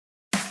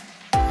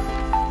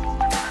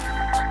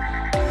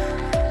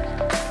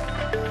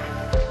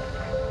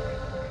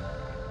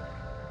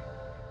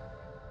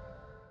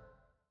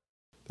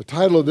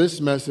title of this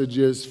message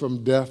is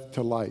From Death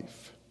to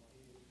Life.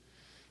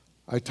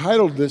 I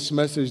titled this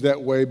message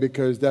that way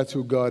because that's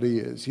who God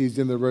is. He's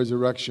in the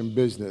resurrection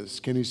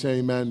business. Can you say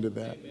amen to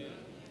that? Amen.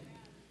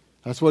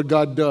 That's what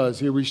God does.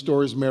 He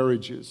restores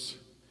marriages.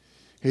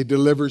 He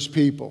delivers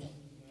people.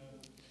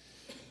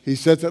 He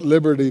sets at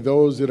liberty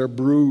those that are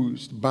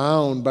bruised,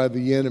 bound by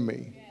the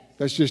enemy.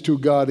 That's just who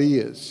God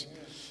is.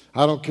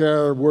 I don't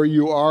care where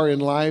you are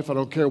in life. I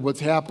don't care what's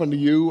happened to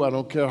you. I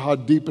don't care how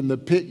deep in the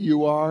pit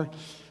you are.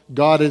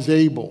 God is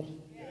able.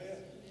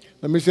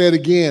 Let me say it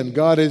again.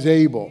 God is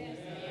able.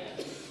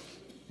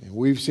 And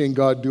we've seen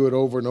God do it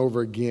over and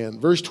over again.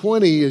 Verse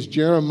 20, as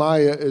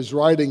Jeremiah is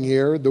writing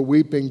here, the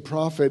weeping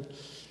prophet,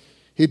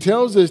 he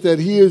tells us that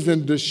he is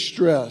in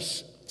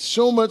distress.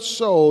 So much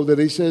so that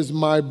he says,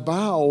 my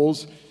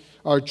bowels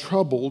are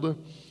troubled.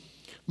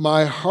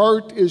 My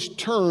heart is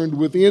turned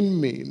within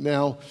me.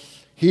 Now,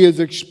 he has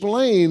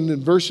explained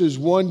in verses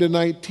 1 to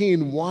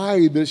 19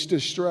 why this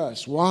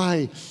distress.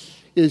 Why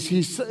is he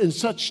in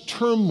such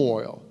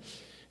turmoil?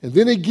 And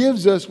then he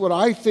gives us what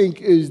I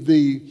think is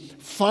the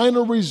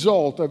final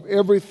result of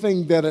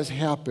everything that has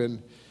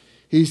happened.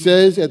 He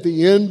says at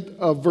the end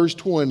of verse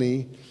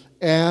 20,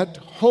 at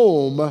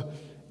home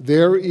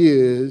there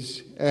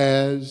is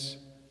as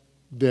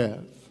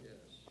death.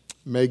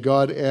 May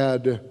God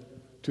add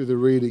to the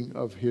reading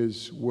of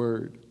his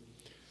word.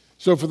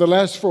 So for the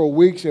last 4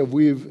 weeks,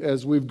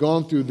 as we've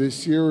gone through this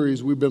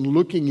series, we've been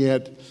looking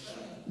at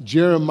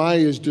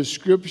Jeremiah's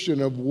description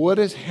of what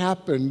has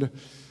happened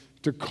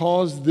to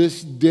cause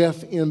this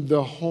death in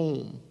the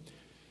home.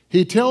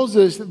 He tells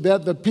us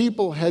that the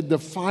people had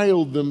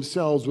defiled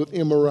themselves with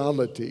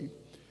immorality,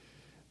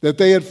 that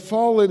they had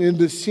fallen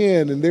into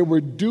sin and they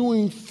were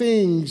doing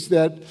things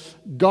that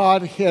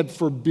God had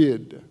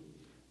forbid.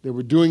 They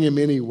were doing them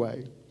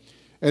anyway.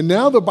 And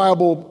now the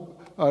Bible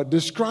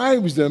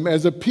describes them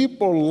as a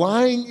people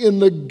lying in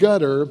the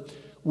gutter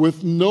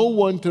with no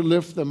one to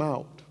lift them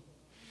out.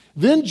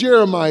 Then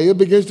Jeremiah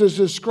begins to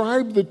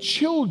describe the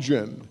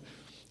children,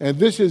 and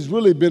this has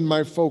really been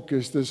my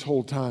focus this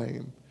whole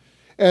time,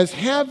 as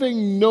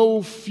having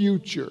no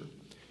future.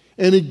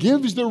 And he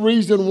gives the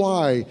reason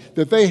why,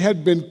 that they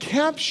had been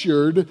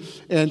captured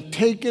and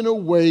taken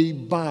away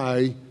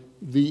by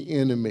the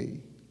enemy.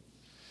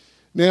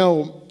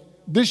 Now,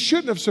 this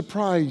shouldn't have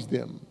surprised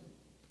them,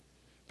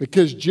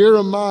 because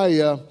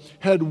Jeremiah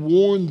had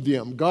warned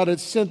them. God had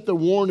sent the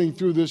warning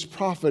through this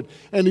prophet,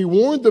 and he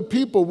warned the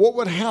people what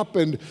would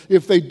happen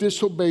if they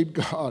disobeyed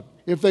God,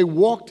 if they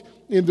walked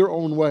in their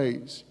own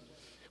ways.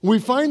 We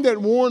find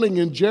that warning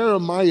in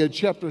Jeremiah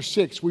chapter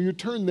 6. Will you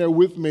turn there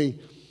with me?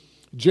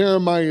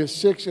 Jeremiah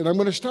 6, and I'm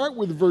going to start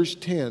with verse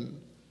 10.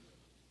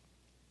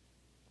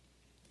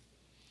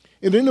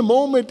 And in a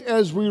moment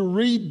as we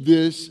read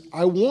this,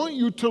 I want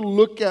you to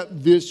look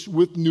at this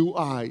with new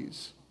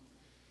eyes.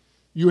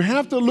 You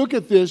have to look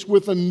at this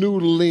with a new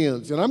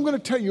lens, and I'm going to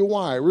tell you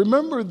why.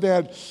 Remember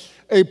that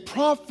a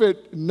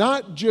prophet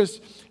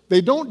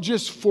they don't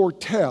just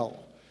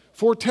foretell.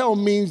 Foretell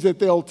means that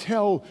they'll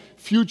tell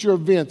future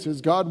events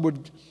as God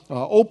would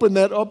open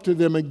that up to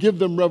them and give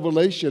them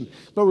revelation.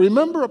 But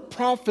remember, a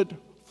prophet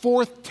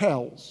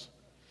foretells.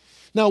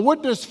 Now,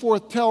 what does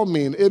foretell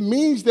mean? It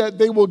means that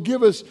they will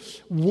give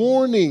us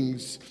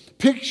warnings,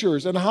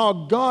 pictures, and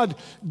how God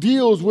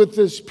deals with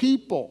this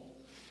people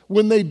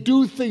when they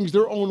do things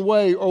their own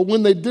way or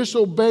when they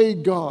disobey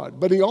God.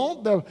 But they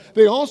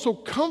also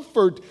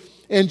comfort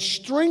and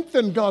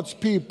strengthen God's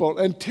people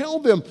and tell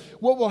them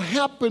what will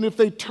happen if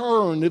they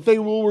turn, if they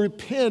will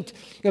repent,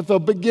 if they'll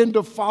begin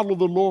to follow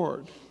the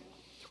Lord.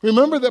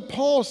 Remember that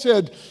Paul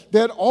said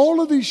that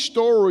all of these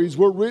stories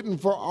were written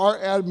for our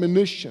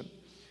admonition.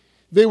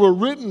 They were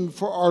written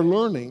for our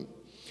learning.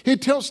 He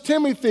tells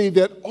Timothy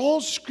that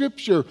all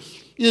Scripture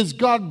is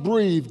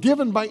God-breathed,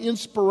 given by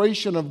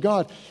inspiration of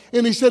God.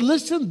 And he said,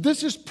 listen,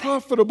 this is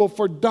profitable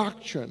for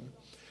doctrine,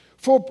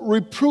 for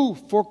reproof,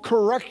 for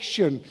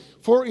correction,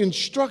 for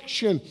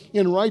instruction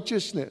in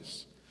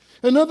righteousness.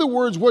 In other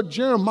words, what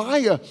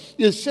Jeremiah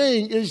is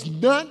saying is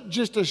not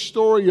just a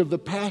story of the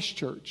past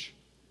church.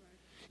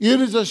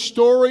 It is a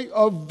story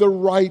of the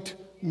right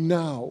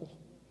now.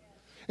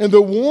 And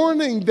the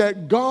warning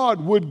that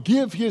God would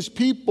give his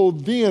people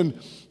then,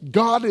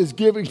 God is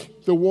giving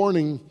the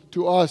warning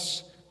to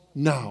us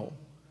now.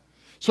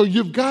 So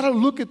you've got to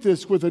look at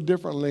this with a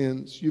different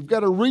lens. You've got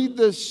to read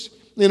this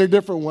in a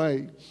different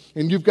way.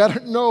 And you've got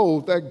to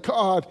know that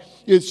God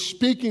is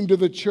speaking to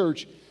the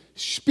church,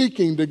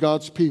 speaking to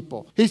God's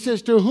people. He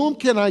says, to whom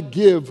can I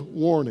give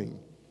warning?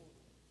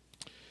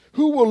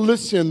 Who will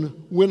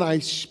listen when I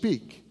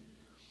speak?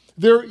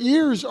 Their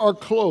ears are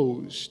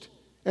closed,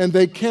 and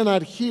they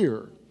cannot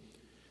hear.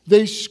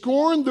 They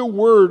scorn the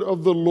word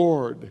of the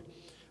Lord.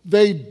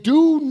 They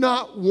do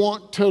not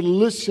want to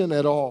listen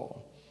at all.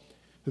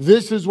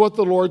 This is what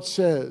the Lord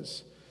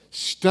says.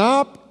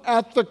 Stop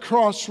at the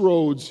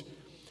crossroads.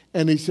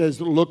 And he says,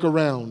 look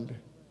around.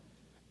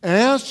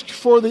 Ask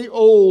for the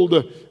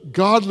old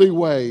godly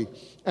way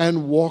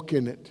and walk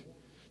in it.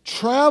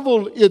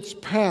 Travel its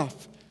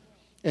path,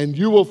 and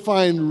you will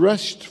find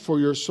rest for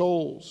your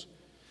souls.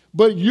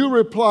 But you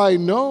reply,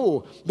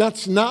 no,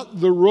 that's not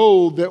the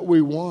road that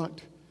we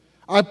want.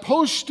 I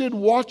posted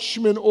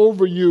watchmen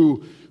over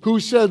you who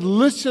said,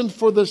 listen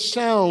for the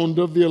sound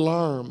of the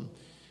alarm.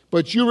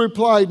 But you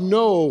replied,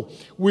 no,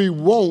 we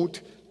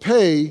won't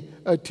pay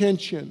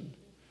attention.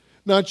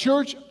 Now,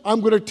 church, I'm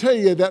going to tell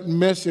you that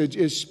message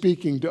is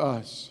speaking to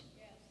us.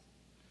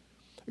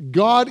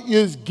 God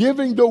is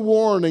giving the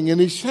warning, and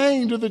He's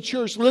saying to the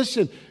church,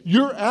 listen,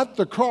 you're at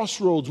the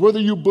crossroads, whether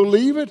you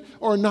believe it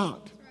or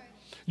not.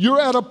 You're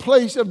at a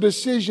place of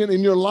decision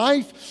in your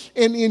life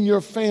and in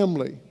your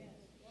family.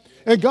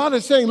 And God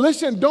is saying,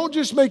 listen, don't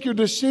just make your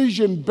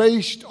decision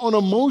based on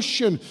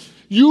emotion.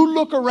 You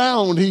look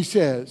around, He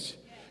says.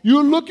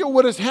 You look at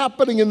what is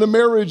happening in the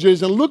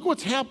marriages and look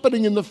what's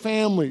happening in the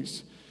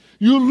families.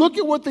 You look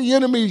at what the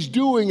enemy's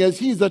doing as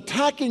he's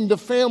attacking the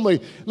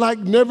family like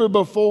never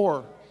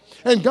before.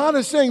 And God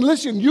is saying,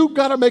 listen, you've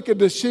got to make a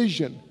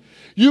decision.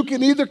 You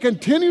can either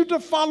continue to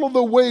follow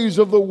the ways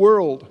of the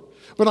world,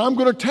 but I'm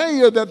going to tell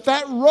you that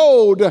that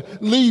road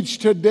leads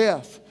to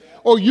death.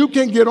 Or you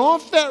can get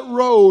off that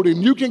road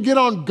and you can get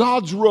on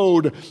God's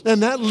road,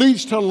 and that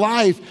leads to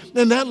life,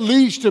 and that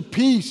leads to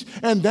peace,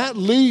 and that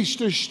leads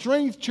to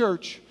strength,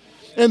 church.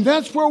 And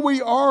that's where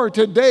we are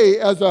today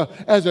as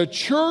a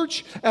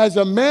church, as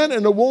a man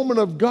and a woman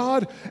of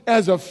God,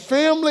 as a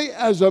family,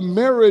 as a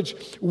marriage.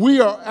 We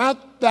are at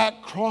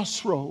that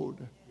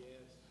crossroad.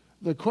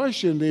 The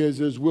question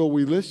is will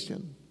we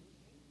listen?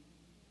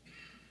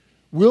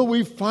 Will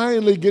we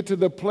finally get to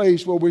the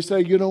place where we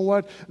say, you know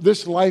what,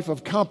 this life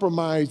of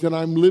compromise that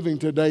I'm living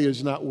today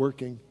is not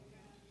working?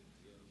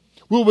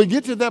 Will we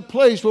get to that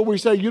place where we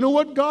say, you know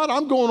what, God,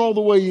 I'm going all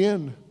the way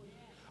in.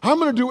 I'm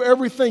going to do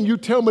everything you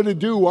tell me to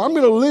do. I'm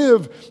going to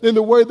live in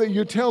the way that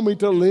you tell me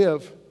to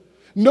live.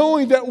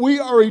 Knowing that we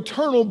are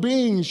eternal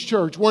beings,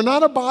 church. We're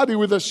not a body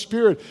with a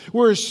spirit.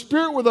 We're a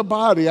spirit with a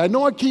body. I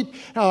know I keep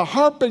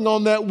harping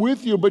on that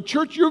with you, but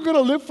church, you're going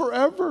to live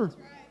forever.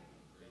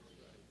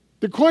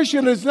 The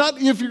question is not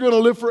if you're going to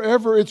live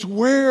forever, it's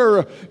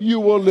where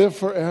you will live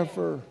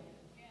forever.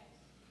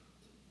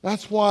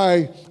 That's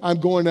why I'm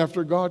going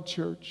after God,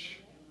 church.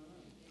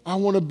 I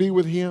want to be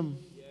with Him.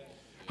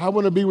 I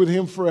want to be with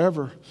Him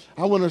forever.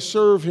 I want to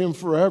serve Him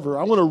forever.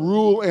 I want to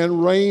rule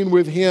and reign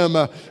with Him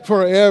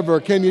forever.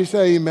 Can you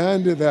say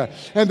amen to that?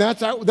 And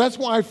that's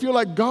why I feel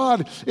like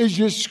God is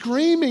just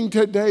screaming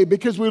today,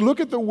 because we look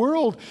at the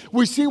world,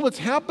 we see what's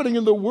happening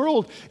in the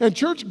world. And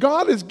church,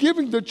 God is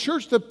giving the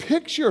church the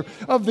picture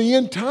of the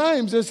end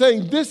times and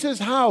saying, this is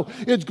how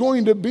it's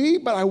going to be,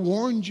 but I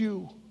warned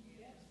you.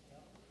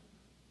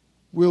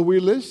 Will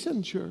we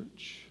listen,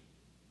 church?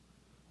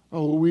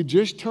 Oh, will we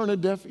just turn a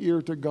deaf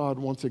ear to God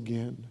once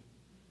again?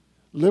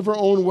 Live our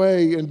own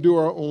way and do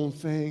our own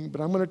thing. But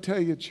I'm going to tell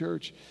you,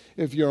 church,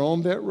 if you're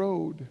on that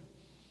road,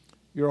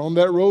 you're on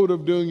that road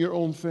of doing your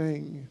own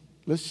thing,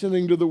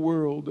 listening to the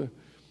world,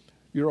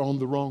 you're on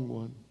the wrong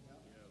one.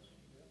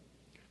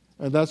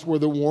 And that's where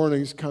the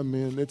warnings come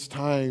in. It's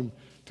time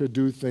to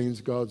do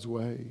things God's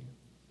way.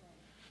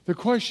 The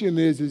question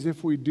is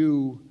if we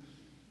do,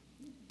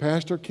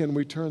 Pastor, can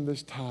we turn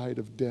this tide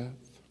of death?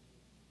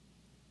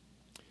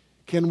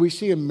 Can we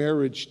see a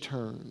marriage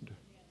turned?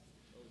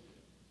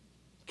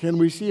 Can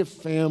we see a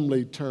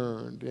family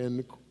turned?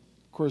 And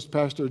of course,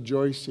 Pastor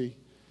Joycey,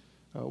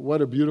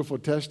 what a beautiful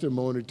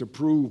testimony to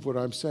prove what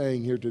I'm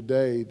saying here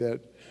today,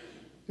 that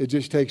it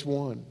just takes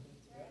one.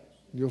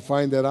 You'll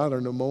find that out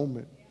in a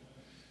moment.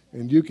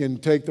 And you can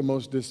take the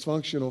most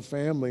dysfunctional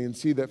family and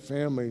see that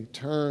family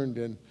turned,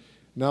 and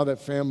now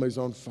that family's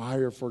on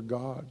fire for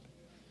God.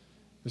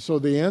 And so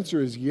the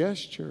answer is yes,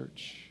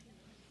 church.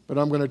 But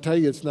I'm going to tell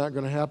you, it's not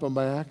going to happen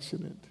by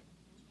accident.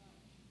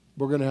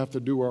 We're going to have to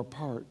do our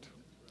part.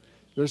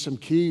 There's some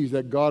keys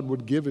that God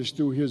would give us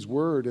through His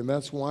Word, and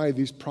that's why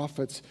these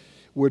prophets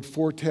would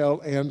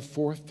foretell and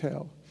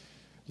forthtell.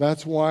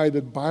 That's why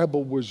the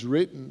Bible was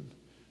written,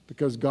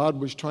 because God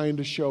was trying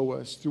to show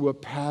us through a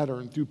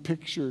pattern, through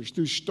pictures,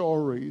 through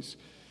stories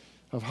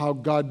of how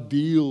God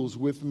deals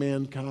with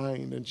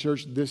mankind. And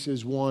church, this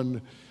is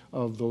one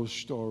of those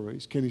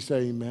stories. Can you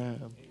say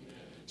amen?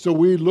 So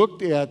we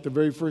looked at the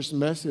very first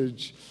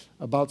message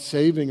about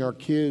saving our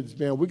kids.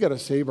 Man, we got to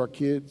save our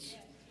kids.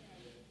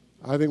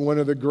 I think one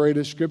of the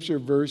greatest scripture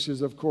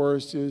verses, of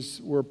course, is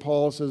where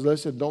Paul says,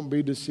 listen, don't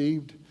be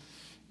deceived.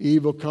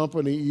 Evil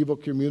company, evil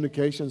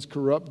communications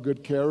corrupt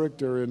good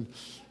character. And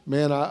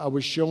man, I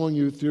was showing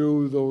you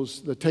through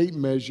the tape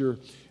measure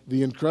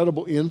the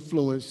incredible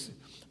influence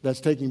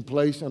that's taking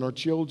place on our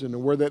children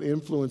and where that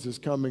influence is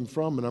coming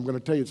from. And I'm going to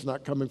tell you, it's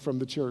not coming from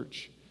the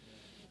church.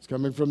 It's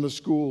coming from the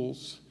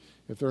schools.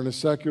 If they're in a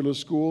secular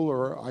school,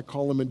 or I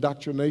call them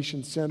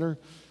indoctrination center,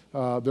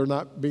 they're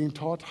not being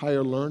taught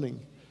higher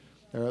learning.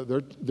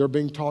 They're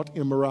being taught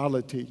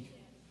immorality.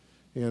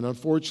 And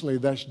unfortunately,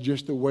 that's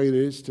just the way it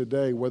is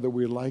today, whether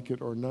we like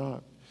it or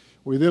not.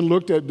 We then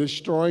looked at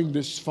destroying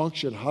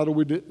dysfunction. How do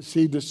we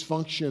see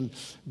dysfunction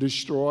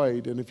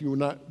destroyed? And if you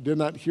did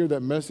not hear that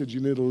message, you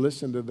need to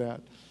listen to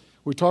that.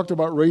 We talked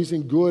about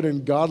raising good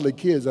and godly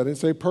kids. I didn't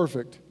say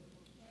perfect.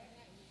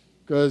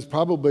 Because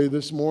probably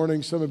this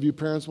morning some of you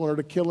parents wanted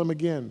to kill him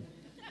again.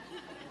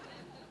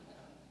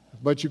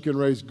 But you can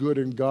raise good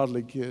and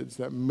godly kids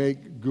that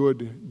make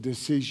good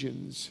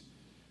decisions.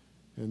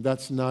 And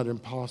that's not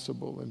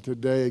impossible. And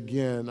today,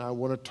 again, I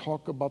want to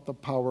talk about the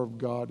power of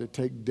God to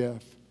take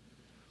death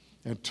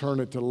and turn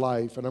it to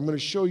life. And I'm going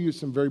to show you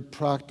some very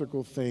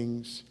practical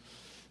things.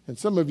 And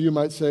some of you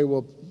might say,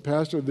 well,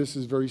 Pastor, this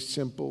is very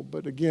simple.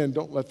 But again,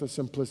 don't let the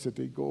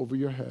simplicity go over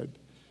your head.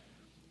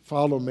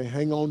 Follow me,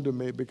 hang on to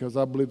me, because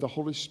I believe the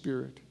Holy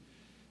Spirit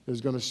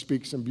is going to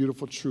speak some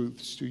beautiful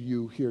truths to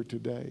you here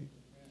today.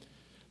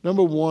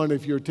 Number one,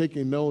 if you're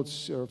taking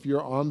notes or if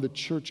you're on the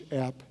church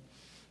app,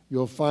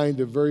 you'll find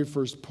the very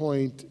first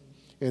point,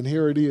 and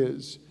here it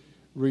is: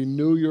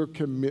 renew your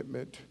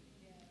commitment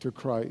to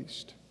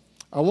Christ.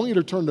 I want you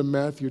to turn to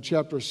Matthew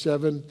chapter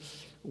 7.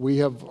 We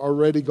have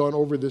already gone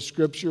over this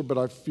scripture, but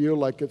I feel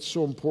like it's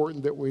so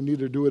important that we need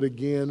to do it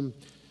again.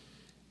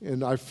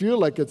 And I feel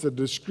like it's a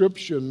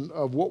description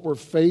of what we're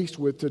faced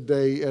with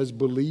today as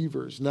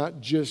believers,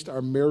 not just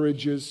our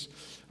marriages,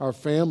 our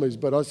families,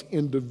 but us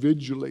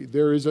individually.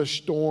 There is a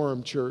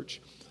storm,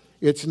 church.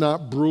 It's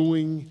not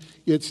brewing.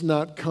 It's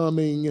not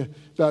coming.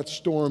 That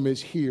storm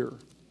is here.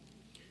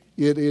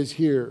 It is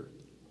here.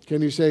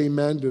 Can you say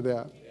amen to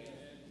that? Amen.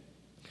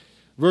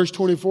 Verse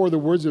 24, the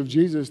words of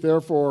Jesus,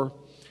 therefore,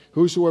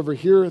 whosoever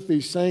heareth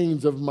these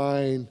sayings of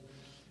mine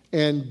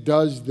and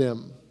does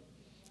them,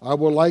 I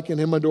will liken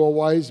him unto a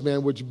wise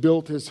man which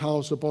built his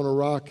house upon a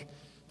rock.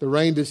 The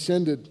rain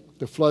descended,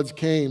 the floods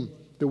came,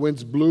 the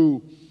winds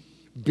blew,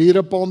 beat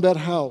upon that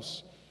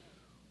house.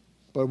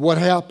 But what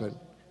happened?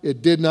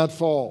 It did not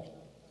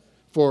fall,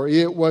 for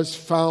it was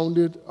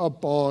founded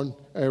upon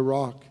a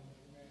rock.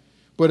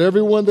 But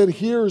everyone that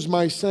hears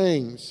my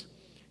sayings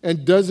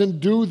and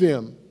doesn't do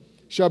them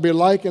shall be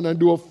likened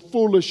unto a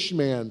foolish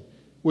man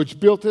which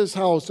built his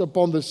house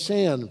upon the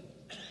sand.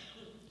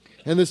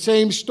 And the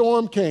same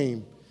storm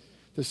came,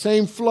 the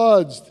same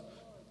floods,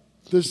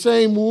 the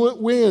same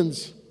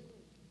winds,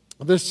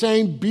 the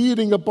same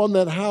beating upon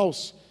that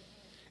house,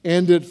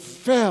 and it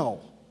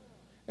fell,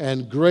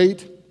 and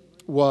great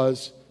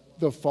was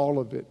the fall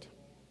of it.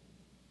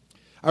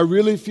 I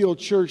really feel,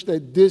 church,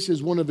 that this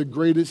is one of the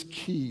greatest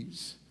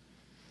keys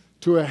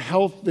to a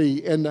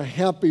healthy and a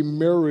happy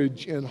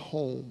marriage and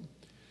home,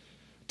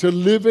 to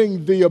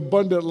living the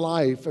abundant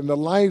life and the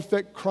life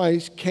that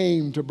Christ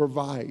came to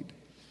provide.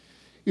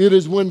 It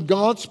is when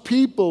God's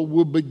people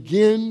will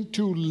begin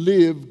to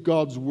live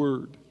God's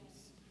word.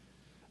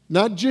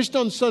 Not just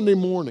on Sunday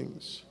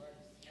mornings,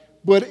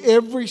 but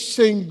every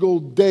single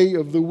day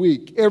of the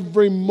week,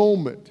 every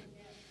moment,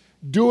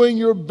 doing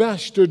your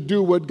best to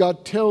do what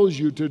God tells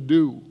you to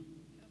do.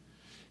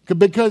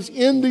 Because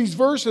in these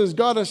verses,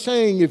 God is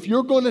saying, if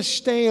you're going to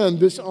stand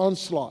this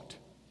onslaught,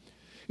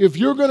 if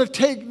you're going to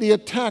take the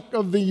attack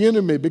of the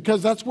enemy,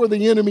 because that's where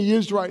the enemy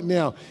is right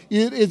now,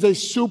 it is a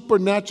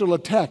supernatural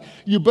attack.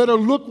 You better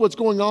look what's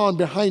going on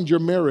behind your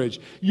marriage.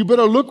 You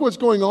better look what's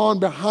going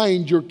on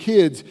behind your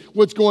kids,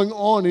 what's going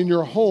on in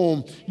your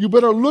home. You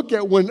better look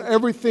at when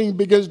everything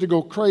begins to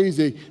go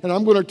crazy. And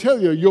I'm going to tell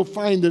you, you'll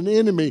find an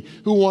enemy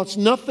who wants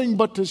nothing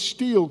but to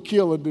steal,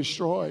 kill, and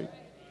destroy.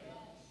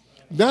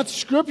 That's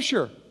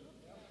Scripture.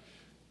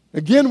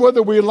 Again,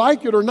 whether we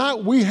like it or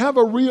not, we have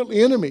a real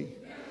enemy.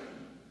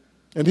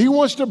 And he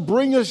wants to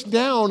bring us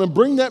down and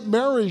bring that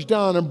marriage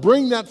down and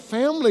bring that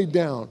family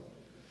down.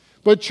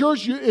 But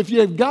church, if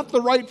you've got the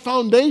right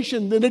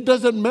foundation, then it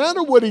doesn't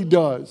matter what he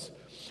does.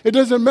 It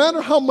doesn't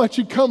matter how much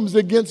he comes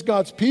against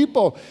God's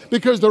people,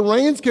 because the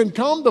rains can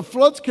come, the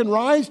floods can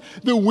rise,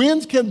 the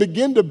winds can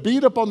begin to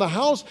beat up on the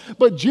house.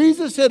 But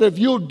Jesus said, if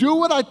you'll do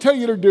what I tell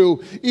you to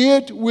do,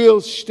 it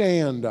will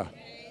stand.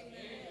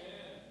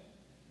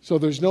 So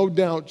there's no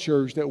doubt,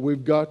 church, that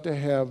we've got to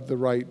have the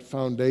right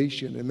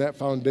foundation. And that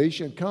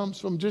foundation comes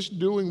from just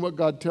doing what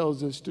God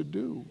tells us to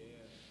do.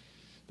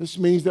 This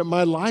means that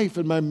my life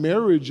and my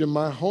marriage and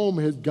my home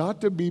has got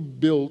to be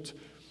built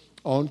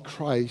on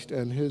Christ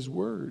and His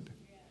Word.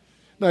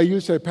 Now you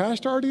say,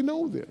 Pastor, I already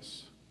know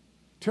this.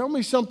 Tell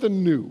me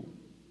something new.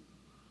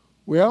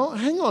 Well,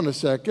 hang on a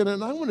second,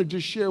 and I want to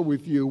just share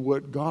with you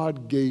what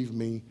God gave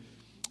me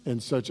in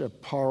such a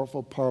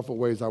powerful, powerful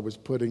way as I was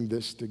putting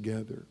this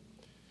together.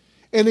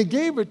 And He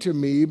gave it to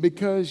me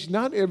because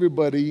not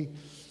everybody,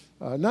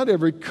 not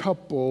every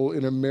couple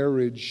in a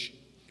marriage,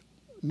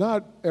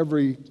 not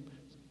every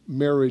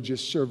marriage is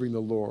serving the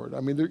Lord.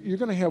 I mean, you're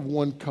going to have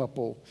one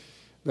couple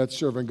that's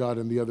serving God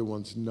and the other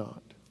one's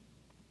not.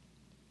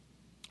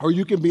 Or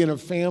you can be in a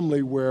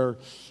family where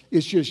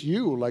it's just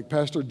you, like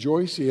Pastor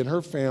Joyce and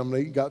her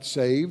family got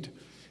saved,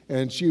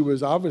 and she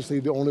was obviously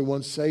the only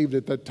one saved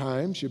at that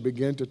time. She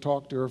began to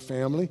talk to her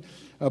family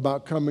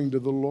about coming to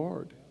the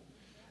Lord.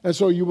 And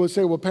so you will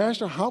say, well,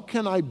 Pastor, how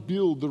can I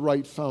build the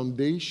right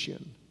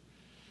foundation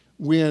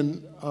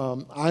when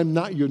I'm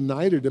not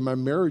united in my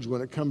marriage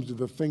when it comes to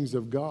the things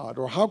of God?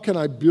 Or how can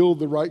I build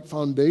the right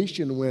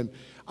foundation when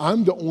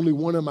I'm the only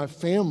one in my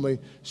family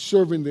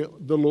serving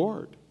the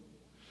Lord?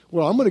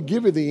 Well, I'm going to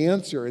give you the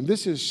answer, and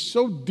this is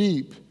so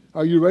deep.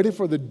 Are you ready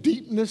for the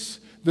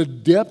deepness, the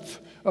depth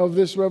of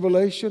this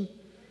revelation?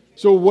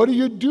 So what do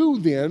you do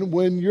then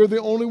when you're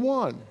the only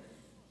one?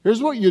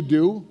 Here's what you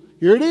do.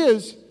 Here it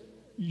is.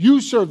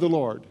 You serve the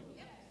Lord.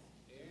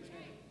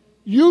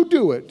 You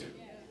do it.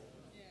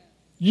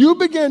 You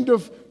begin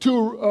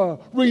to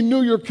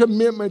renew your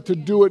commitment to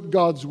do it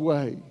God's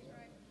way.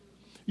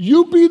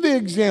 You be the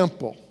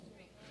example.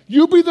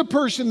 You be the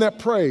person that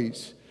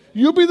prays.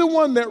 You be the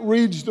one that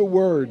reads the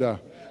word.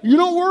 You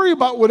don't worry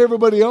about what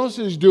everybody else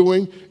is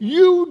doing.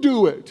 You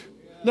do it.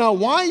 Now,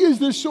 why is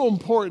this so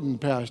important,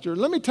 Pastor?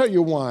 Let me tell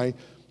you why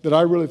that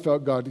I really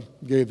felt God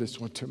gave this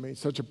one to me,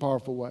 such a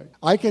powerful way.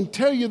 I can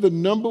tell you the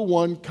number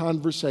one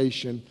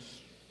conversation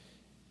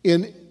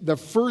in the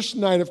first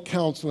night of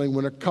counseling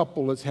when a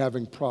couple is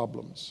having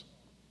problems.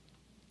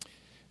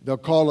 They'll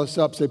call us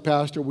up, say,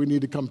 Pastor, we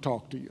need to come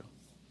talk to you.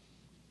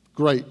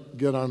 Great,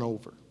 get on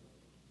over.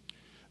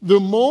 The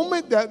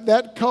moment that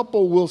that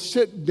couple will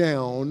sit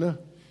down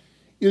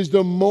is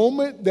the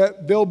moment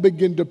that they'll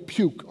begin to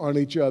puke on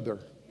each other.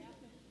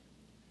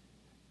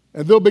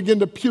 And they'll begin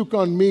to puke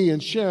on me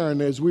and Sharon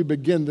as we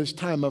begin this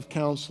time of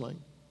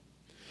counseling.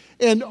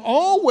 And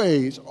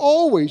always,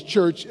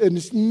 church, and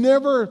it's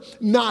never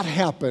not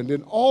happened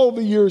in all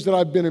the years that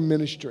I've been in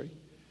ministry,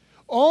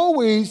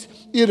 always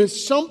it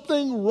is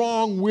something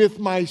wrong with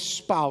my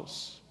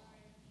spouse.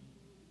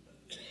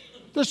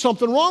 There's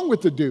something wrong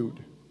with the dude.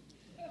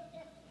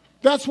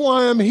 That's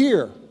why I'm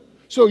here,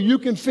 so you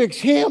can fix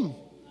him,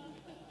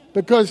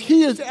 because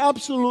he is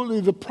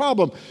absolutely the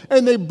problem.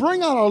 And they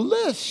bring out a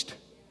list.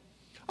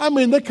 I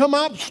mean, they come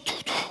out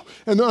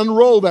and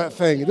unroll that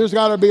thing. There's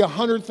got to be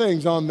 100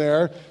 things on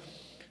there.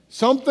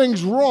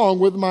 Something's wrong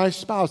with my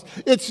spouse.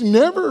 It's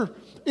never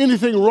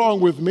anything wrong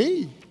with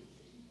me.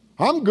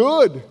 I'm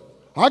good.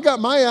 I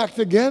got my act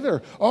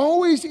together.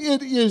 Always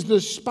it is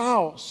the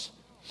spouse.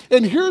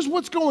 And here's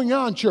what's going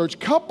on, church.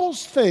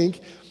 Couples think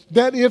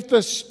that if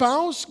the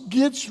spouse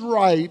gets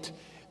right,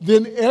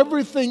 then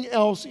everything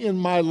else in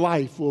my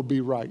life will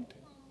be right.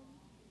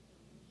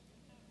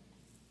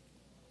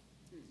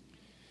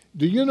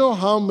 Do you know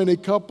how many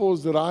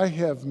couples that I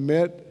have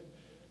met,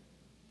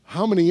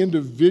 how many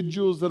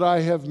individuals that I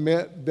have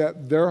met,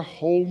 that their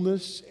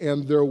wholeness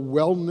and their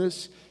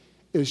wellness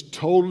is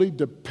totally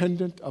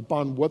dependent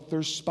upon what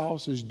their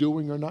spouse is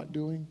doing or not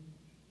doing?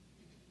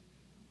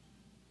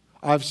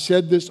 I've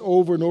said this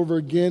over and over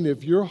again.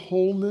 If your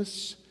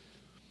wholeness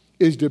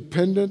is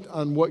dependent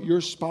on what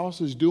your spouse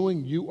is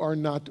doing, you are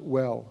not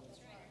well.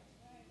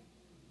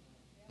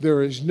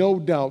 There is no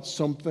doubt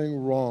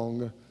something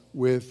wrong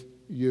with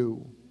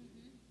you.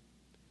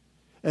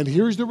 And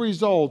here's the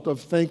result of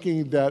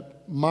thinking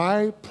that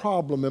my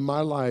problem in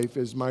my life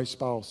is my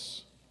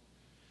spouse.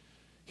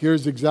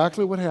 Here's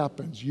exactly what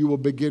happens. You will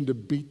begin to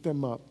beat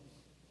them up.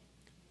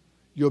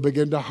 You'll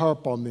begin to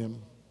harp on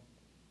them.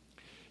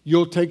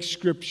 You'll take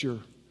scripture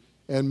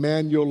and,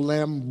 man, you'll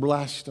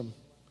lamb-blast them.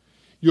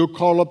 You'll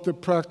call up the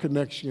prayer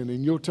connection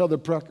and you'll tell the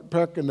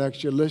prayer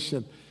connection,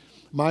 listen,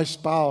 my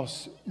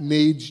spouse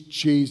needs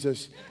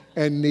Jesus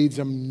and needs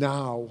him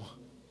now.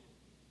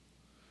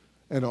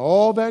 And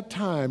all that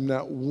time,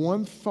 not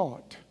one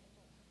thought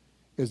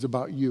is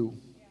about you,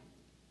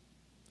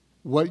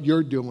 what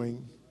you're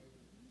doing,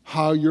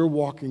 how you're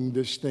walking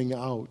this thing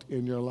out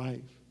in your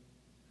life.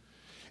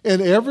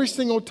 And every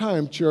single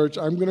time, church,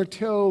 I'm going to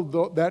tell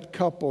that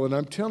couple, and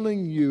I'm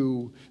telling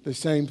you the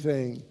same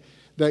thing,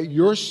 that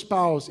your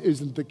spouse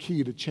isn't the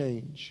key to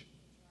change.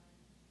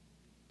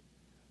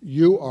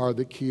 You are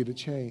the key to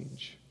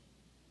change.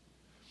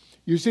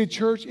 You see,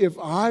 church, if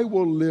I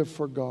will live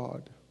for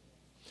God,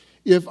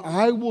 if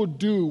I will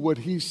do what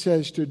he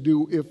says to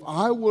do, if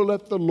I will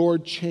let the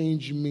Lord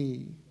change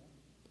me,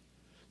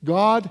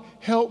 God,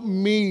 help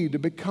me to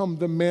become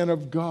the man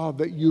of God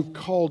that you've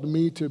called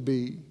me to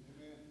be.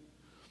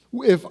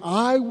 If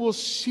I will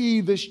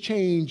see this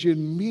change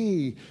in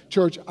me,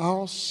 church,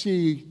 I'll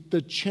see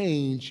the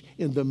change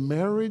in the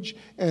marriage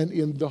and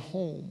in the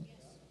home.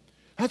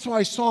 That's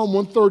why Psalm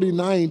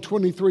 139,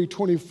 23,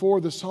 24,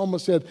 the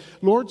psalmist said,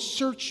 Lord,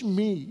 search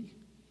me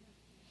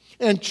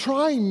and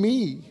try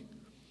me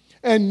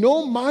and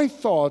know my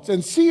thoughts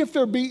and see if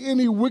there be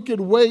any wicked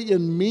way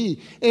in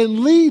me and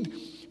lead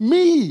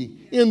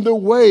me in the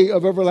way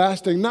of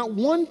everlasting. Not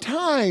one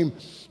time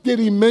did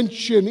he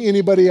mention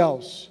anybody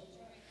else.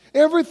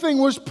 Everything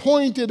was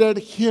pointed at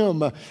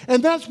him.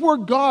 And that's where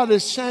God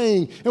is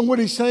saying, and what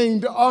he's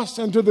saying to us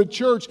and to the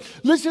church.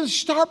 Listen,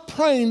 start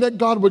praying that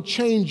God would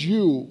change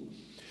you.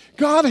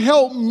 God,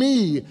 help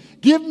me.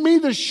 Give me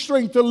the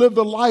strength to live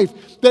the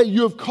life that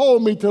you have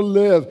called me to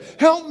live.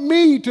 Help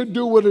me to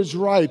do what is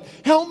right.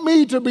 Help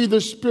me to be the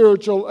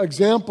spiritual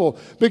example.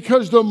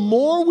 Because the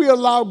more we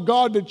allow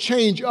God to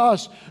change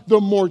us,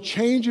 the more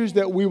changes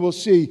that we will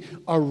see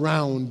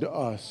around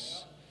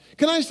us.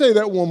 Can I say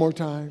that one more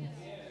time?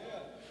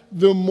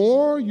 The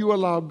more you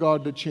allow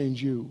God to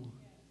change you,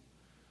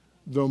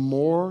 the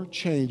more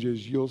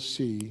changes you'll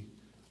see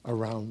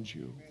around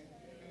you.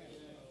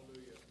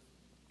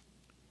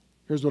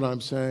 Here's what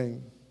I'm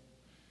saying.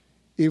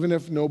 Even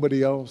if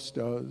nobody else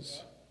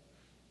does,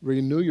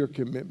 renew your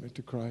commitment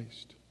to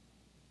Christ.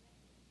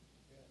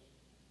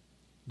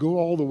 Go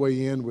all the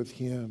way in with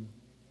Him.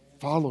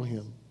 Follow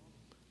Him.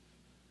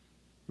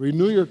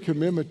 Renew your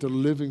commitment to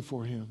living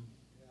for Him.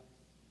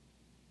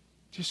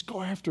 Just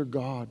go after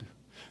God.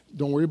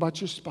 Don't worry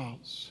about your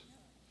spouse.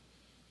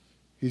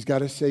 He's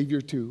got a Savior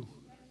too.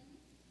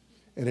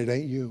 And it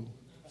ain't you.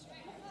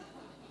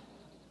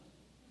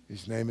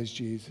 His name is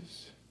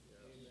Jesus.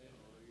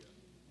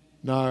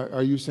 Now,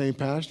 are you saying,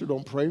 Pastor,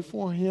 don't pray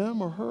for him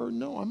or her?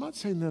 No, I'm not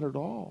saying that at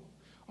all.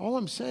 All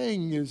I'm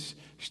saying is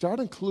start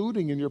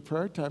including in your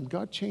prayer time,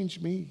 God, change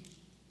me.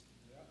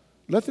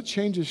 Let the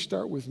changes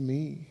start with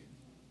me.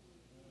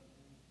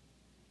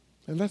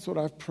 And that's what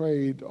I've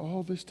prayed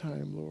all this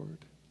time, Lord.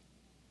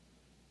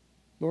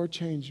 Lord,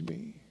 change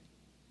me.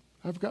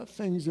 I've got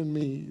things in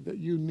me that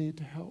you need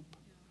to help.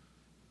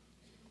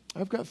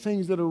 I've got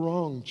things that are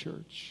wrong,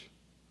 church,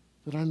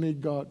 that I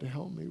need God to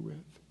help me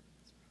with.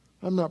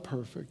 I'm not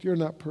perfect. You're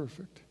not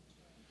perfect.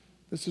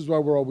 This is why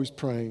we're always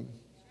praying.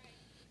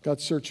 God,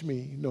 search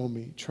me, know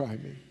me, try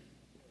me.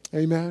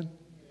 Amen?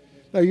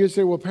 Now you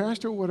say, well,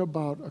 Pastor, what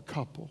about a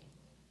couple?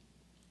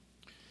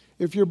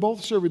 If you're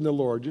both serving the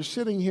Lord, you're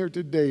sitting here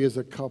today as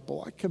a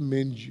couple, I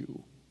commend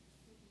you.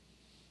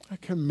 I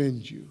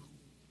commend you.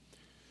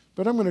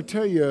 But I'm going to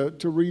tell you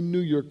to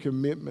renew your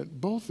commitment,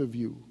 both of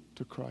you,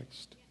 to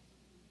Christ.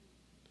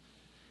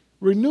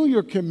 Renew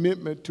your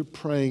commitment to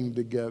praying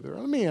together.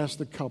 Let me ask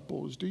the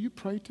couples, do you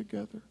pray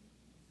together?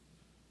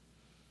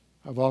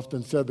 I've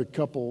often said the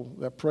couple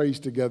that prays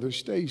together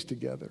stays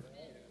together.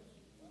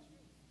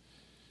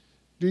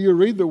 Do you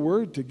read the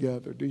Word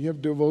together? Do you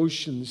have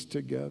devotions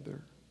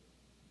together?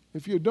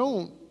 If you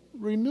don't,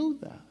 renew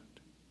that.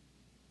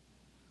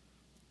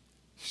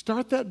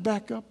 Start that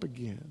back up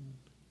again.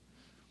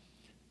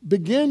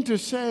 Begin to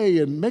say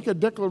and make a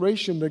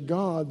declaration to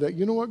God that,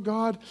 you know what,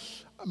 God,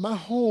 my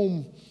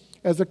home,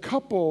 as a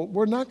couple,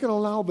 we're not going to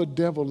allow the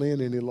devil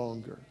in any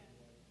longer.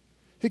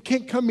 He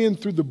can't come in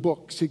through the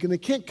books. He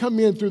can't come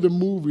in through the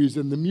movies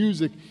and the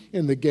music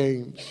and the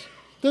games.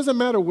 Doesn't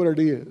matter what it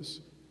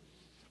is.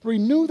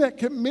 Renew that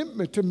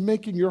commitment to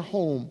making your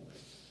home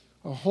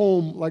a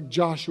home, like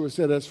Joshua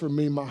said, as for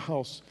me, my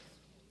house,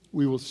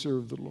 we will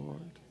serve the Lord.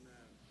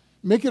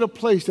 Make it a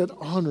place that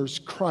honors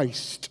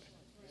Christ.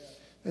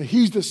 And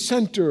He's the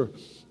center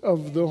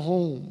of the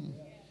home.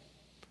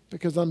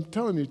 Because I'm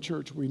telling you,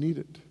 church, we need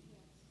it.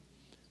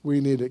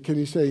 We need it. Can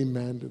you say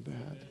amen to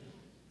that?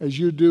 As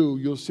you do,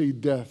 you'll see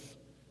death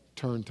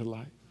turn to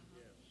life.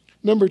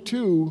 Number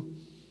 2,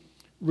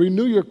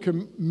 renew your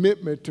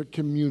commitment to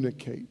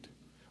communicate.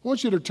 I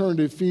want you to turn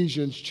to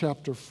Ephesians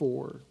chapter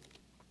 4.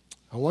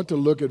 I want to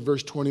look at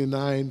verse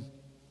 29,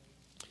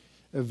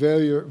 a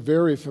very,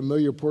 very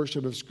familiar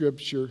portion of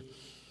Scripture,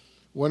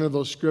 one of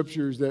those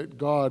Scriptures that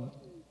God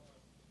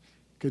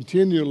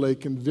continually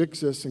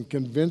convicts us and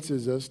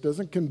convinces us,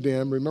 doesn't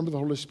condemn. Remember, the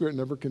Holy Spirit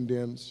never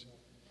condemns.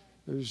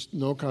 There's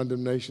no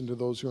condemnation to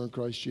those who are in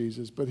Christ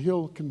Jesus, but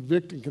He'll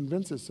convict and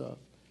convince us of.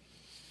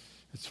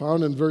 It's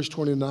found in verse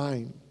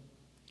 29.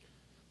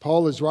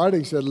 Paul is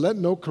writing, said, let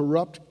no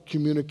corrupt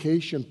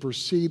communication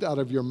proceed out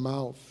of your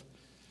mouth,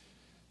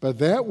 but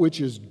that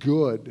which is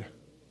good,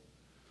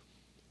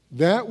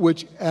 that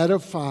which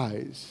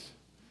edifies,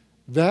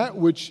 that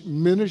which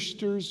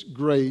ministers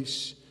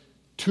grace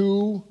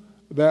to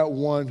that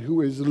one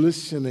who is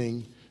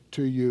listening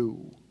to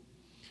you.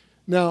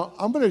 Now,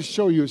 I'm going to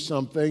show you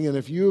something, and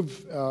if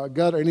you've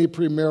got any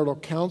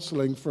premarital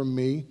counseling from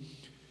me,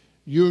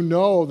 you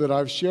know that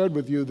I've shared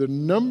with you the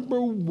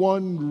number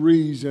one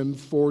reason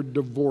for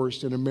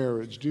divorce in a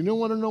marriage. Do you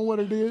want to know what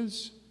it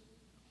is?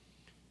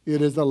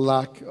 It is a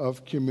lack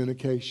of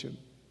communication.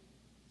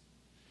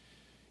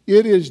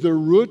 It is the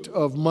root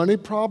of money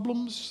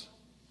problems.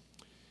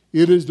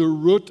 It is the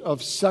root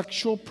of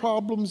sexual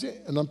problems,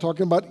 and I'm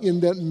talking about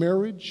in that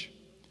marriage.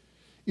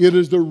 It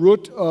is the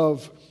root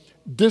of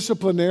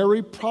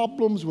disciplinary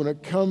problems when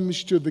it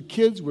comes to the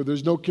kids, where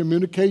there's no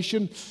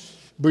communication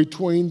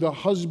between the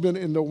husband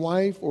and the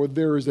wife, or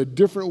there is a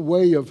different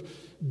way of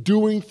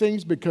doing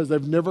things because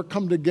they've never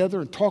come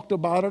together and talked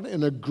about it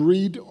and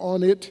agreed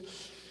on it.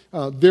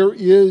 There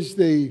is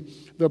the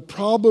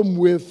problem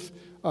with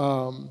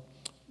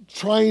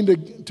trying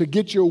to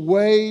get your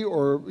way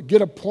or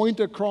get a point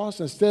across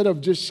instead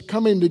of just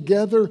coming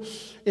together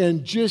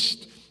and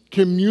just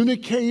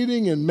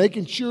communicating and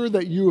making sure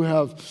that you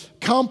have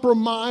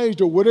compromised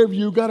or whatever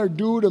you got to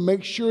do to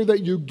make sure that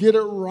you get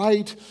it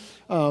right.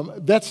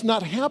 That's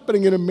not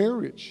happening in a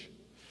marriage.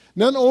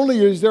 Not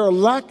only is there a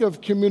lack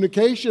of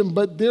communication,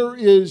 but there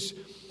is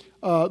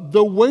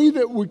the way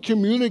that we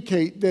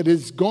communicate that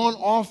has gone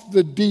off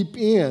the deep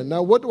end.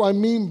 Now, what do I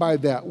mean by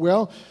that?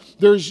 Well,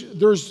 there's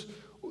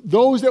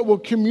those that will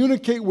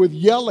communicate with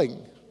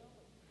yelling.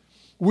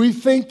 We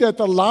think that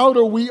the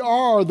louder we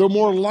are, the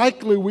more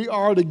likely we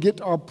are to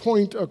get our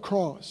point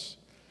across.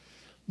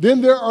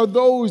 Then there are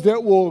those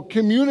that will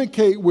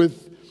communicate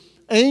with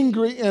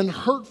angry and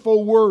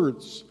hurtful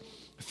words,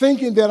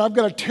 thinking that I've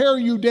got to tear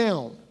you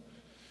down,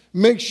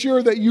 make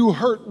sure that you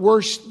hurt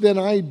worse than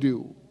I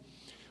do.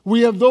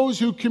 We have those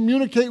who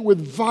communicate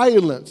with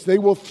violence. They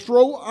will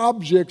throw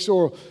objects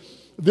or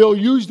they'll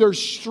use their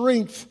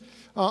strength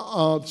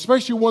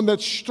especially one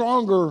that's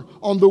stronger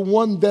on the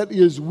one that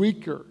is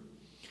weaker.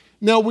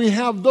 Now, we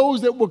have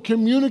those that will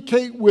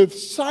communicate with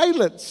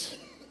silence.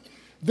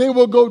 They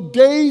will go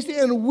days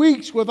and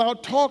weeks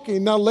without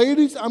talking. Now,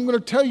 ladies, I'm going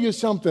to tell you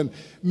something.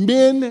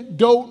 Men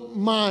don't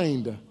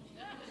mind.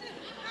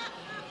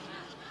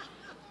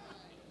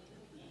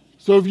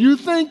 So if you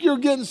think you're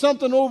getting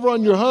something over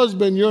on your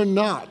husband, you're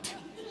not.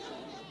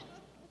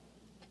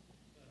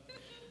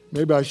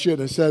 Maybe I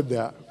shouldn't have said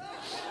that.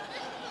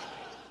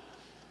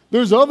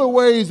 There's other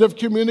ways of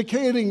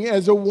communicating.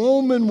 As a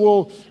woman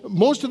will,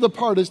 most of the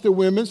part is the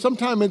women,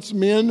 sometimes it's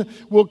men,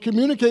 will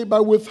communicate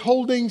by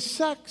withholding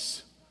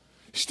sex.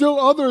 Still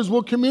others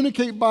will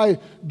communicate by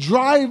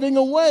driving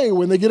away.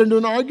 When they get into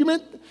an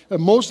argument,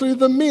 mostly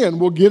the men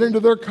will get into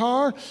their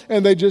car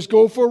and they just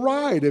go for a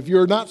ride. If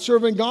you're not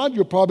serving God,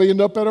 you'll probably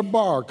end up at a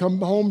bar, come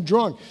home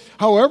drunk.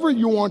 However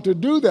you want to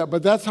do that,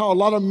 but that's how a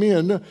lot of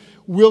men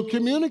will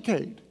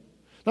communicate.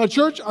 Now,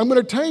 church, I'm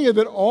going to tell you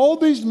that all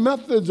these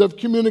methods of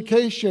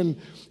communication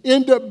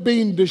end up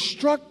being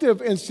destructive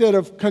instead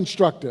of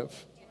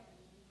constructive.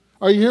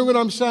 Are you hearing what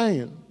I'm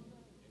saying?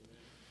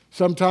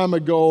 Some time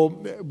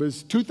ago, it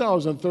was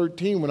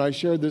 2013 when I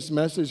shared this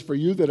message for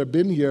you that have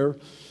been here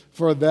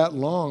for that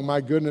long. My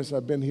goodness,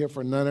 I've been here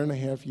for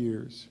 9.5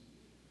 years,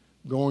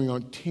 going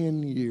on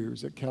 10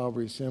 years at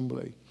Calvary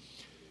Assembly.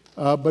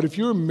 But if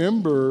you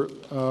remember,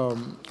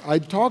 I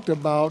talked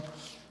about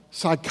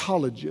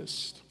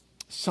psychologists,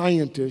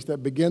 scientists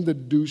that began to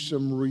do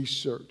some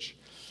research.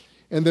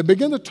 And they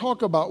began to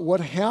talk about what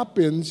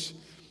happens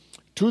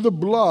to the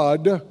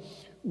blood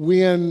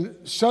when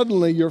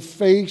suddenly you're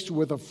faced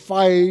with a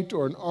fight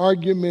or an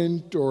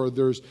argument or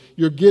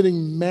you're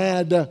getting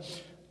mad.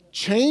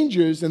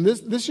 Changes, and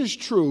this is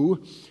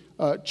true,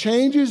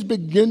 changes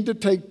begin to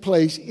take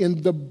place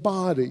in the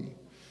body.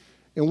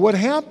 And what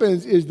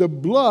happens is the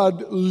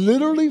blood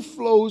literally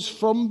flows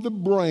from the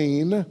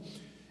brain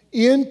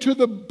into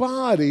the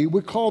body.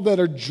 We call that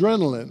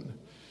adrenaline.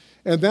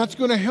 And that's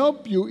going to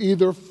help you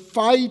either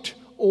fight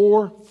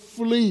or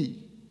flee.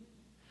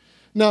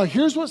 Now,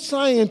 here's what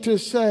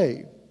scientists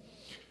say.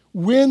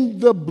 When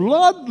the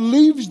blood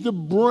leaves the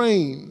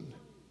brain,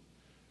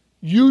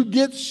 you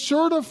get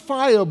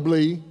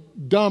certifiably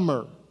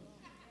dumber.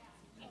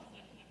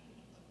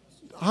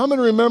 How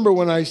many remember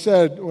when I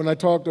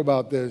talked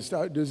about this?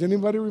 Does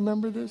anybody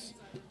remember this?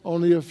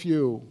 Only a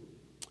few.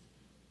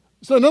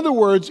 So in other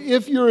words,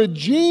 if you're a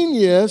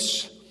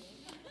genius,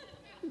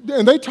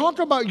 and they talk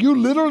about you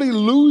literally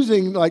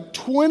losing like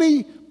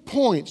 20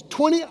 points,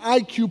 20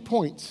 IQ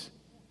points.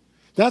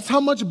 That's how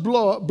much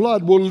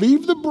blood will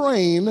leave the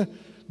brain,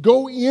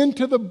 go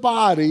into the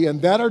body,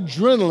 and that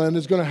adrenaline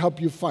is going to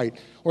help you fight,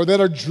 or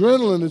that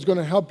adrenaline is going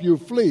to help you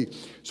flee.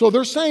 So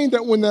they're saying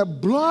that when that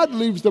blood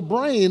leaves the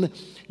brain,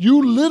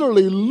 you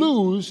literally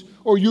lose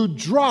or you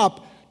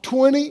drop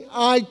 20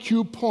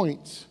 IQ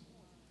points.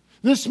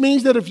 This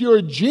means that if you're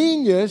a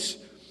genius,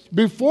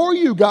 before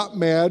you got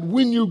mad,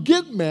 when you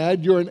get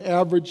mad, you're an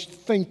average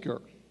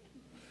thinker.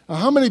 Now,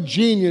 how many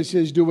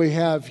geniuses do we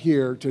have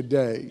here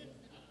today?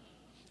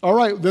 All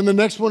right, then the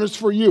next one is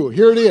for you.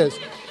 Here it is.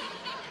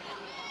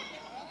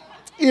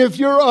 If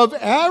you're of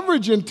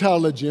average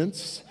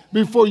intelligence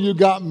before you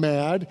got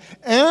mad,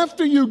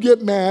 after you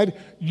get mad,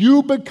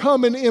 you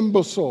become an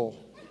imbecile.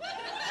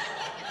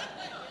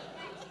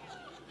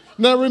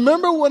 Now,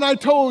 remember when I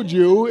told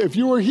you, if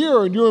you were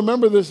here and you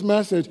remember this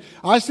message,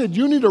 I said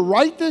you need to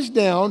write this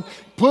down,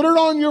 put it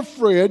on your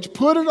fridge,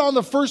 put it on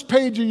the first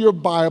page of your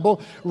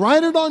Bible,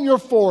 write it on your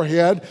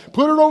forehead,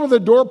 put it over the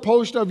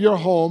doorpost of your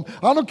home.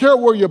 I don't care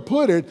where you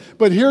put it,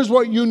 but here's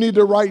what you need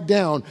to write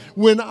down.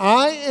 When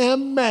I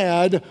am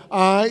mad,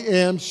 I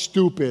am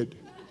stupid.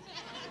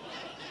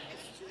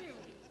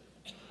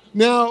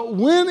 Now,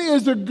 when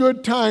is a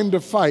good time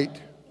to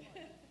fight?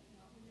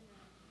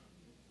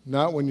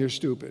 Not when you're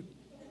stupid.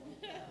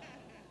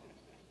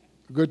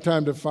 A good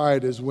time to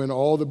fight is when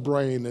all the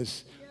brain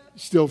is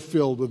still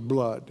filled with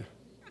blood.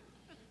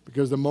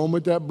 Because the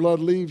moment that blood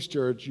leaves,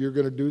 church, you're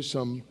going to do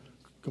some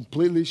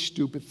completely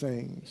stupid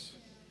things.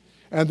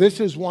 And this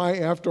is why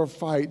after a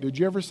fight, did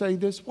you ever say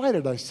this? Why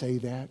did I say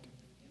that?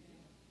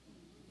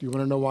 Do you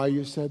want to know why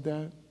you said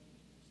that?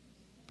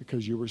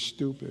 Because you were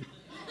stupid.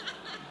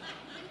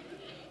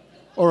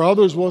 Or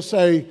others will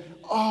say,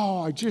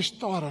 oh, I just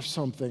thought of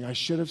something I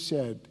should have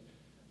said.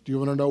 Do you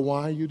want to know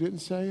why you didn't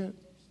say it?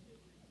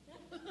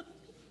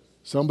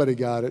 Somebody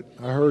got it.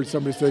 I heard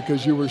somebody say,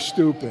 because you were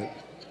stupid.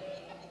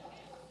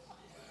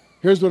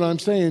 Here's what I'm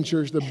saying,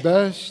 church. The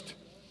best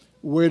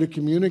way to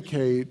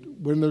communicate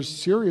when there's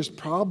serious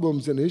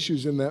problems and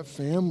issues in that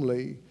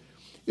family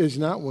is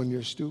not when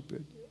you're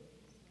stupid.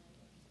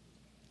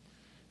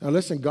 Now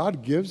listen,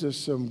 God gives us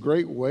some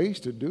great ways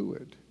to do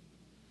it,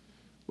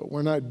 but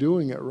we're not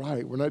doing it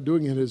right. We're not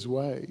doing it His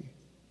way.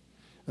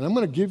 And I'm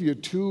going to give you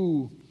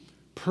two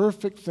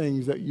perfect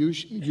things that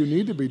you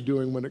need to be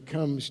doing when it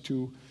comes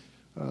to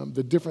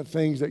the different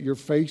things that you're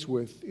faced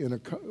with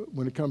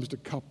when it comes to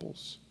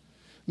couples.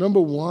 Number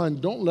one,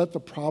 don't let the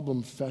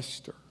problem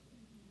fester.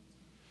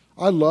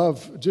 I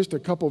love just a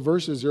couple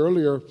verses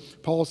earlier,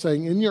 Paul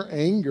saying, in your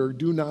anger,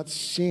 do not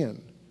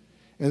sin.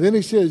 And then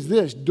he says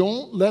this,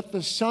 don't let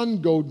the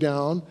sun go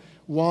down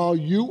while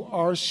you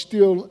are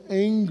still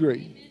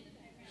angry.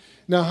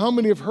 Now, how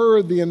many have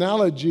heard the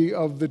analogy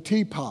of the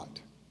teapot?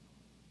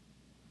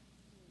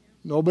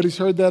 Nobody's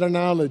heard that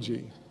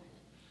analogy.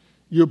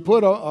 You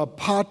put a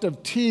pot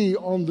of tea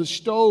on the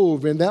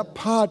stove, and that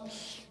pot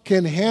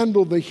can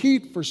handle the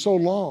heat for so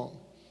long.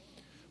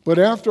 But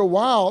after a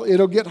while,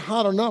 it'll get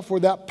hot enough where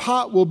that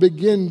pot will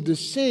begin to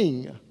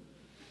sing.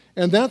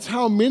 And that's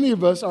how many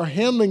of us are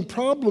handling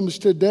problems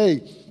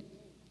today.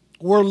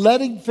 We're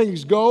letting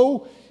things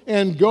go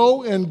and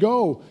go and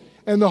go.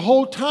 And the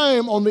whole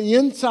time on the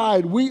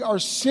inside, we are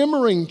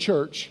simmering,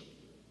 church.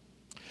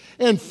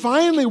 And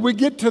finally, we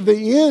get to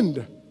the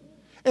end,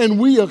 and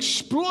we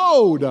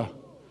explode.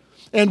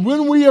 And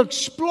when we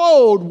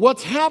explode,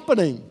 what's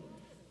happening?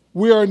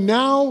 We are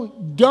now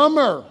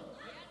dumber.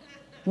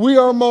 We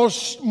are more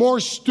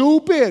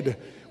stupid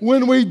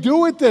when we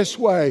do it this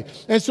way.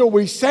 And so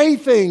we say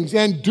things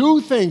and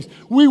do things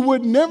we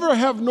would never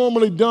have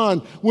normally done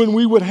when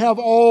we would have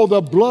all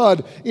the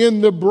blood in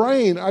the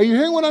brain. Are you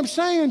hearing what I'm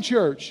saying,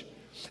 church?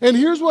 And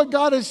here's what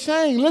God is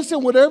saying.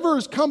 Listen, whatever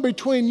has come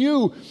between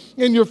you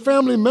and your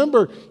family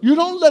member, you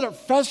don't let it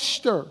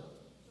fester.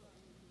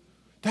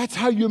 That's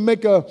how you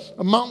make a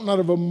mountain out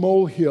of a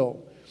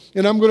molehill.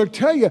 And I'm going to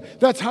tell you,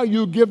 that's how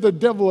you give the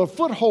devil a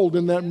foothold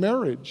in that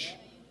marriage.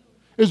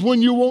 Is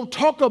when you won't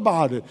talk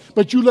about it,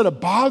 but you let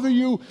it bother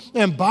you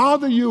and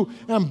bother you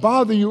and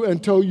bother you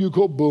until you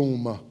go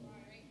boom.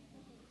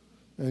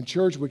 And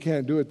church, we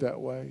can't do it that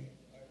way.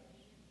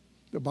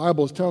 The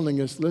Bible is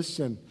telling us,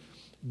 listen,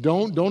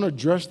 don't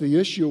address the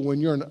issue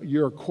when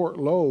you're a court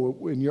low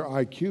in your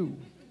IQ.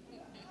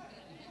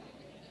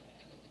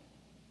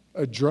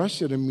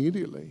 Address it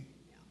immediately.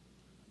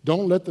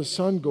 Don't let the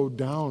sun go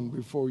down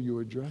before you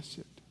address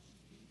it.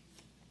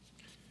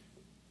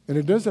 And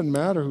it doesn't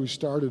matter who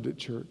started it,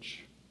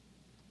 church.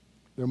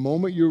 The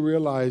moment you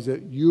realize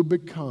that you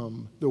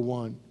become the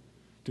one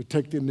to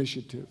take the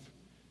initiative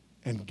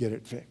and get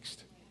it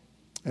fixed.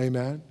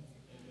 Amen?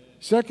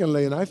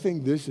 Secondly, and I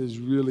think this is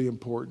really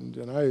important,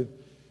 and I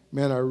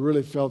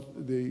really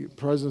felt the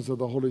presence of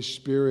the Holy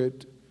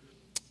Spirit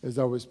as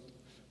I was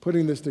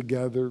putting this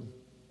together.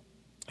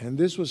 And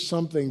this was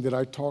something that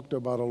I talked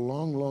about a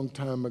long, long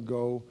time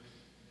ago,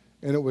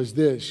 and it was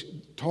this: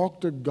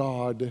 talk to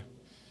God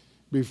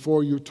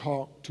before you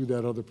talk to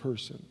that other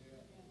person.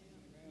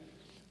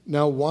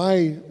 Now,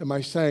 why am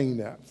I saying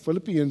that?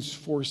 Philippians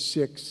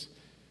 4:6,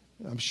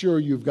 I'm sure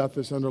you've got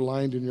this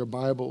underlined in your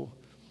Bible.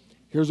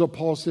 Here's what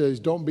Paul says: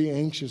 don't be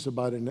anxious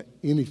about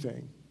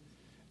anything.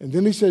 And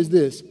then he says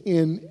this: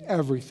 in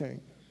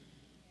everything,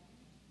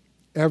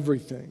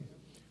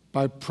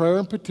 by prayer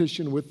and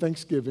petition with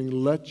thanksgiving,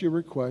 let your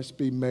requests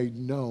be made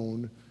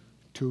known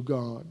to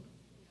God.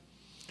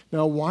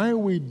 Now, why are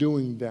we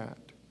doing that?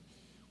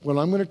 Well,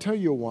 I'm going to tell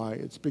you why.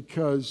 It's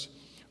because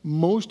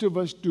most of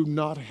us do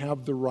not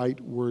have the right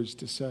words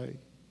to say.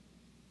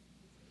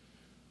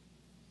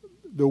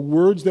 The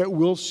words that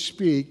we'll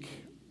speak,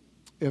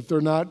 if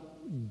they're not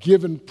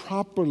given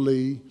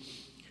properly,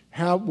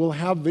 will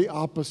have the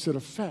opposite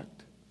effect.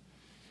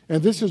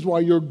 And this is why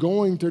you're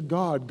going to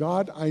God.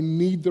 God, I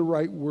need the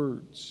right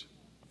words.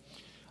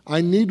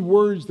 I need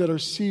words that are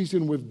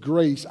seasoned with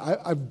grace.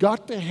 I've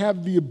got to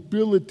have the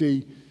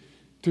ability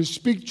to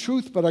speak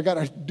truth, but I got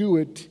to do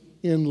it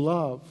in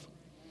love.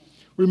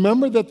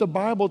 Remember that the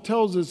Bible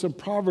tells us in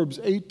Proverbs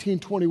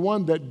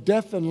 18:21 that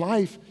death and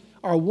life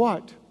are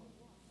what?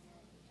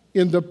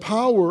 In the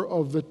power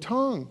of the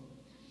tongue.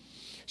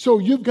 So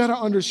you've got to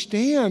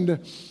understand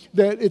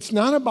that it's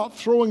not about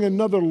throwing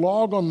another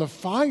log on the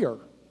fire,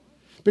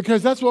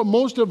 because that's what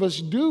most of us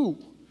do.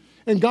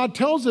 And God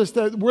tells us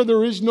that where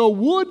there is no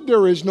wood,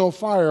 there is no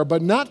fire.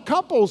 But not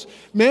couples.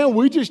 Man,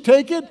 we just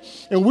take it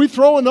and we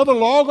throw another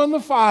log on the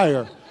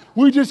fire.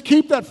 We just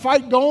keep that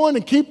fight going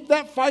and keep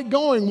that fight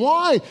going.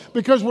 Why?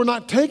 Because we're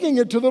not taking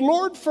it to the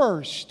Lord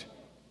first.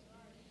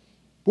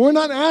 We're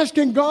not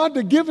asking God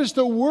to give us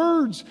the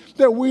words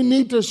that we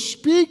need to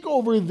speak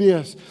over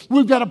this.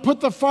 We've got to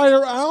put the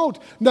fire out,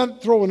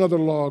 not throw another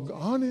log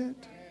on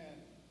it.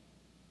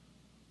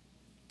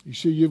 You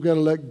see, you've got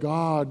to let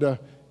God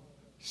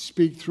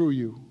speak through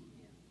you.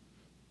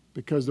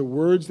 Because the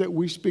words that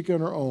we speak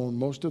on our own,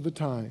 most of the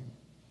time,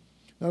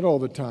 not all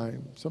the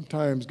time.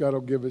 Sometimes God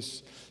will give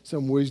us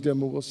some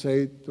wisdom and we'll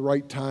say it the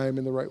right time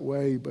in the right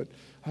way. But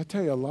I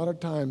tell you, a lot of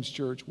times,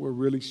 church, we're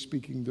really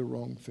speaking the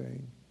wrong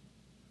thing.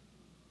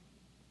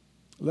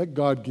 Let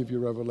God give you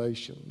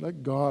revelation.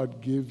 Let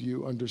God give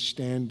you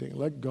understanding.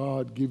 Let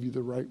God give you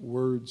the right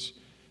words.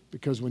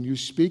 Because when you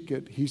speak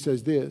it, he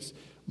says this: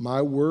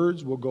 my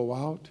words will go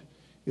out.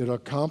 It'll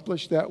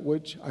accomplish that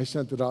which I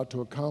sent it out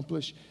to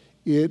accomplish.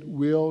 It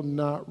will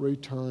not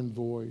return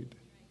void.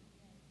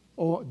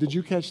 Oh, did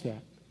you catch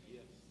that?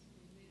 Yes.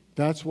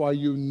 That's why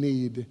you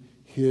need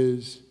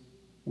his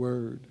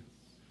word.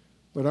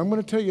 But I'm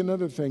going to tell you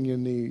another thing you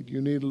need. You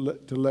need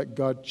to let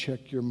God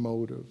check your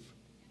motive.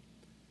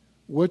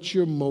 What's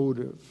your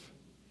motive?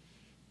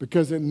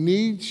 Because it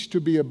needs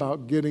to be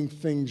about getting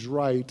things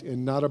right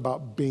and not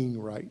about being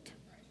right.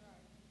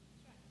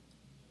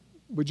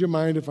 Would you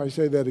mind if I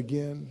say that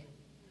again?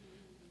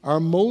 Our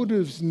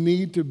motives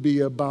need to be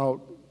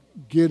about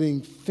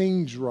getting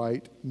things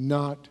right,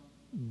 not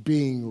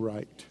being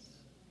right.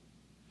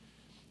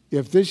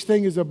 If this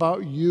thing is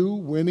about you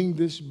winning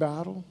this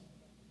battle,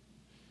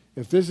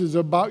 if this is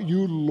about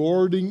you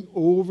lording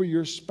over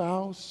your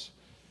spouse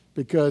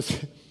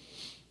because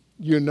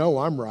you know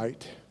I'm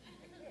right,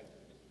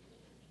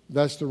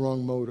 that's the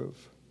wrong motive.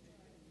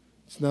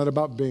 It's not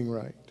about being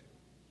right.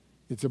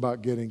 It's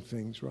about getting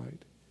things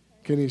right.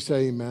 Can you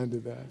say amen to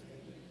that?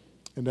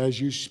 And as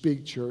you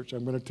speak, church,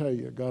 I'm going to tell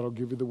you, God will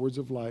give you the words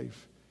of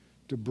life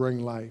to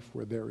bring life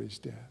where there is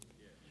death.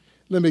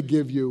 Let me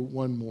give you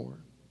one more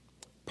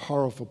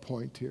powerful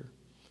point here.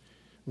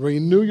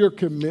 Renew your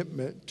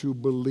commitment to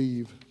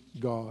believe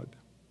God.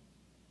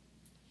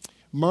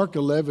 Mark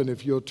 11,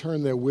 if you'll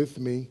turn there with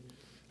me.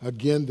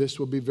 Again, this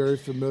will be very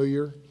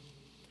familiar.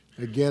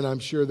 Again, I'm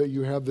sure that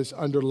you have this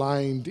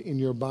underlined in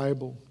your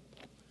Bible.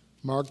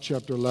 Mark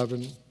chapter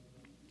 11.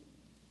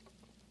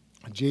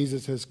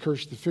 Jesus has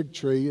cursed the fig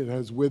tree. It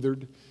has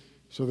withered.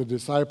 So the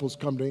disciples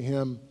come to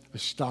him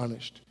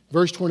astonished.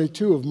 Verse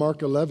 22 of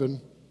Mark 11,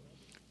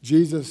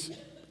 Jesus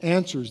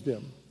answers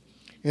them.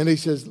 And he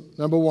says,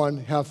 number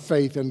one, have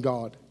faith in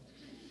God.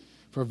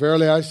 For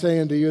verily I say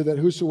unto you that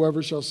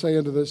whosoever shall say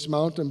unto this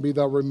mountain, be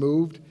thou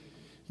removed,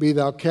 be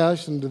thou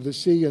cast into the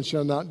sea, and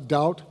shall not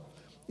doubt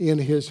in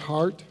his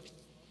heart,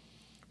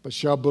 but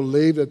shall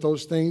believe that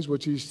those things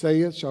which he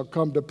saith shall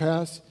come to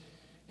pass,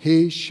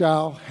 he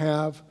shall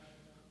have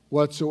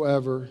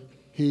whatsoever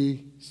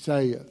he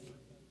saith.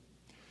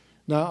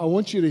 Now, I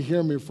want you to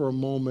hear me for a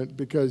moment,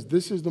 because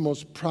this is the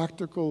most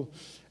practical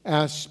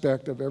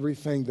aspect of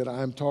everything that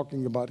I'm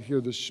talking about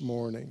here this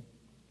morning.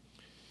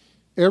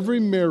 Every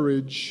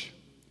marriage,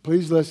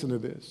 please listen to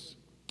this,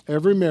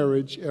 every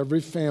marriage,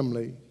 every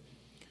family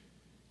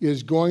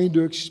is going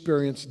to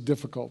experience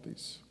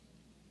difficulties.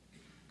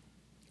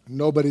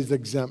 Nobody's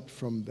exempt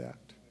from that.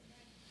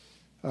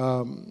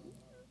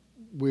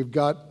 We've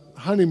got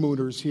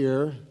honeymooners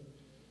here.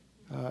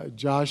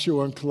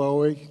 Joshua and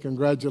Chloe,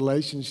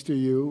 congratulations to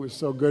you. It was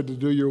so good to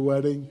do your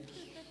wedding.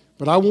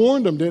 But I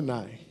warned them, didn't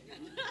I?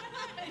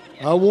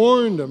 I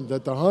warned them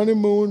that the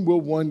honeymoon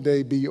will one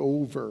day be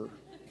over.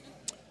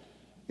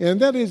 And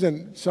that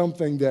isn't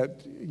something that,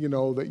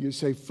 that you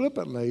say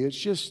flippantly. It's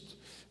just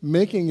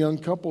making young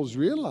couples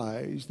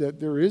realize that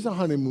there is a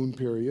honeymoon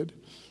period,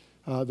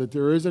 that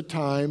there is a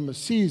time, a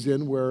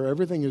season where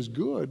everything is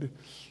good,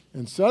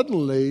 and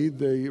suddenly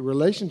the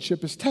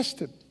relationship is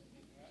tested.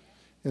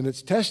 And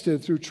it's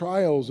tested through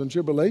trials and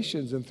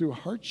tribulations and through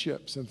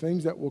hardships and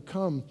things that will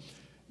come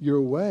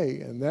your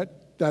way. And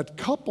that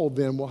couple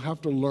then will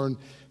have to learn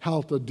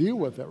how to deal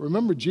with it.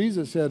 Remember,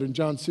 Jesus said in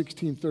John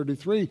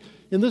 16:33,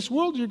 in this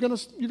world you're going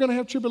to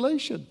have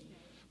tribulation.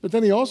 But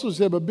then he also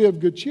said, but be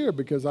of good cheer,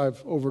 because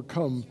I've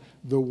overcome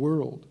the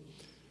world.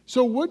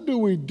 So what do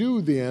we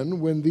do then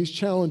when these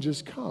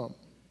challenges come?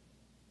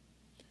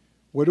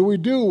 What do we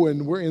do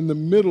when we're in the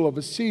middle of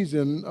a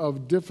season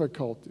of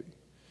difficulty?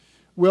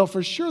 Well,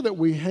 for sure that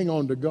we hang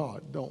on to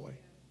God, don't we?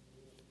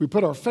 We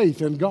put our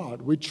faith in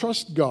God. We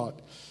trust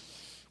God.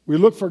 We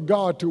look for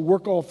God to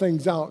work all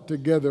things out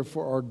together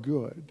for our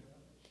good.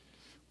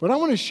 But I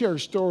want to share a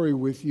story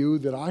with you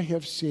that I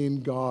have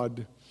seen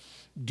God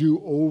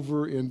do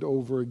over and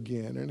over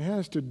again. And it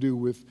has to do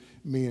with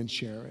me and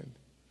Sharon.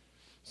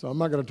 So I'm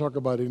not going to talk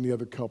about any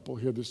other couple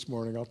here this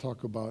morning. I'll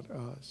talk about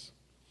us.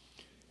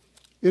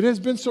 It has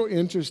been so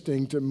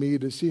interesting to me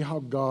to see how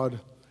God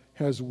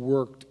has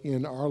worked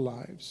in our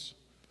lives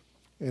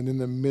and in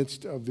the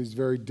midst of these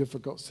very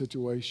difficult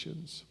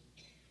situations.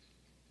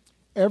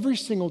 Every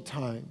single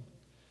time,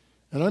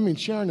 and I mean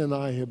Sharon and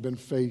I have been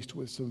faced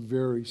with some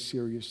very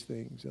serious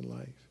things in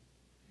life.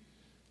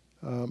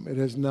 It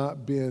has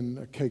not been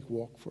a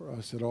cakewalk for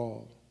us at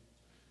all.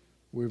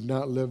 We've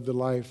not lived the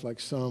life like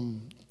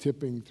some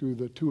tiptoeing through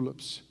the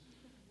tulips,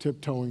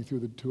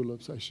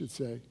 I should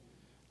say.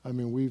 I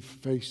mean, we've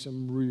faced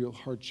some real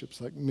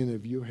hardships like many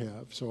of you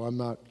have. So I'm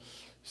not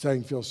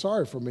saying feel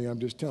sorry for me. I'm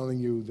just telling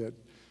you that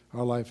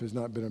our life has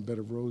not been a bed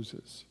of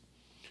roses.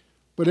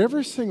 But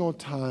every single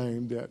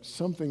time that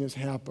something has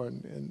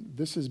happened, and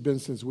this has been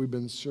since we've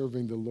been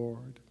serving the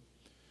Lord,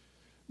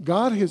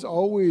 God has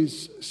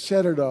always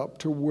set it up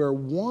to where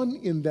one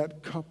in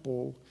that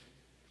couple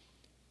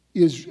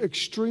is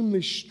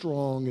extremely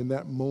strong in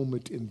that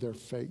moment in their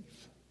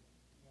faith.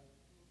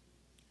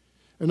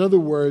 In other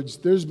words,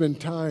 there's been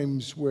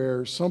times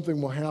where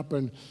something will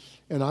happen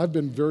and I've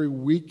been very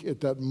weak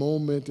at that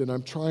moment, and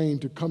I'm trying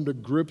to come to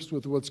grips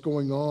with what's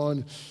going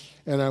on,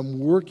 and I'm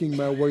working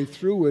my way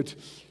through it,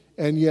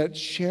 and yet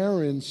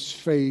Sharon's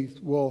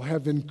faith will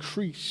have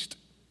increased.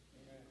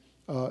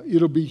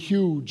 It'll be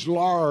huge,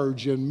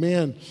 large, and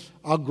man,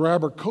 I'll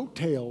grab her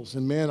coattails,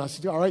 and man, I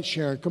said, all right,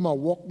 Sharon, come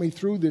on, walk me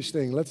through this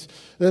thing.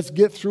 Let's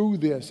get through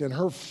this. And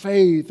her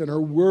faith and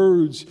her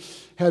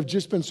words have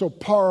just been so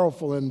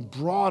powerful and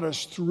brought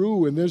us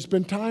through. And there's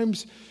been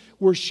times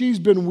where she's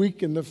been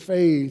weak in the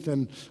faith,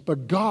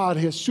 but God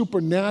has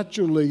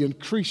supernaturally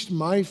increased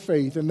my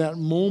faith in that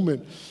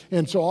moment.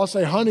 And so I'll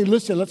say, honey,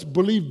 listen, let's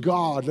believe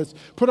God. Let's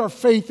put our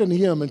faith in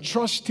Him and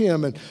trust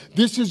Him. And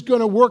this is going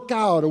to work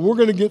out, and we're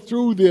going to get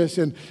through this.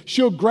 And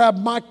she'll grab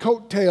my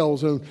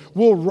coattails, and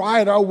we'll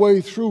ride our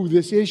way through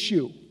this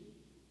issue.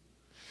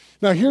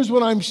 Now, here's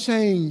what I'm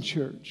saying,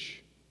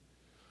 church.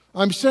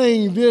 I'm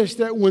saying this,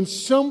 that when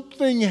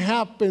something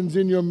happens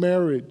in your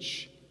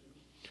marriage,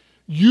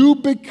 you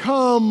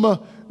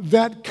become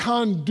that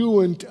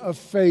conduit of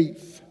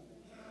faith.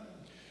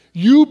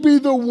 You be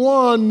the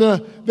one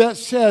that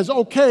says,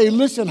 okay,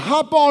 listen,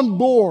 hop on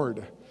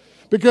board,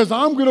 because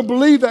I'm going to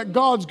believe that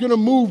God's going to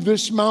move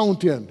this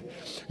mountain.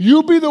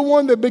 You be the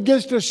one that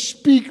begins to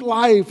speak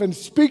life and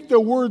speak the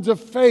words of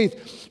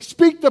faith.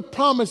 Speak the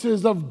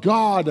promises of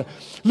God.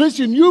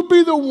 Listen, you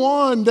be the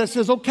one that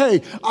says,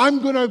 okay,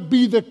 I'm going to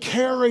be the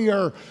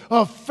carrier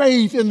of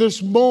faith in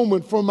this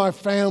moment for my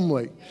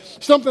family.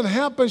 Something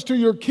happens to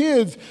your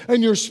kids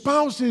and your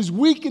spouse is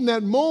weak in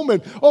that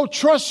moment. Oh,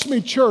 trust me,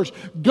 church.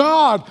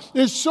 God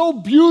is so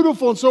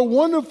beautiful and so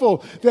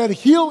wonderful that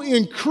He'll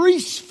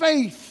increase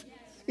faith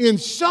in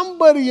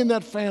somebody in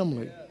that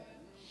family.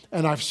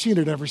 And I've seen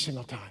it every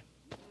single time.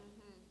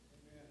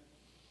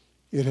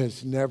 It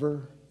has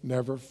never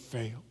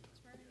failed.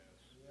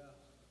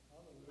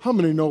 How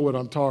many know what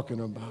I'm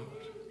talking about?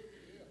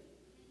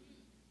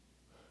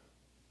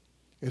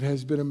 It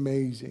has been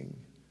amazing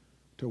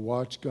to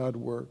watch God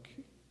work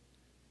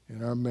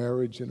in our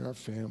marriage and our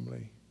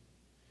family,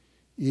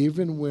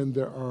 even when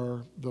there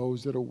are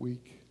those that are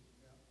weak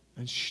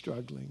and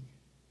struggling.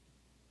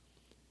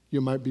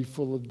 You might be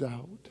full of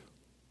doubt.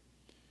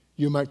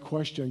 You might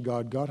question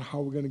God, how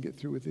are we going to get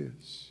through with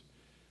this?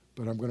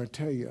 But I'm going to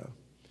tell you,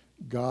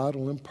 God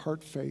will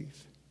impart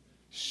faith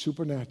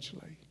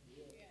supernaturally.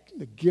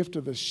 The gift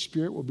of the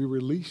Spirit will be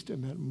released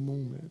in that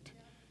moment.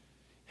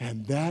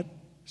 And that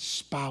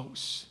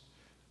spouse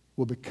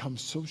will become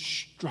so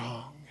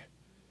strong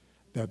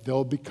that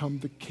they'll become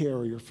the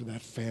carrier for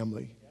that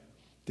family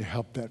to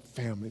help that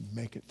family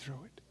make it through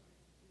it.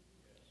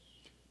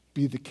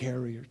 Be the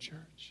carrier,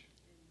 church.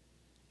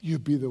 You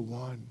be the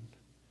one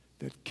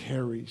that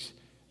carries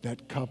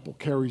that couple,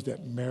 carries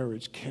that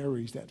marriage,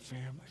 carries that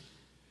family.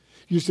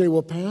 You say,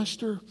 well,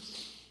 Pastor,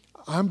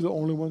 I'm the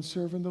only one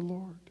serving the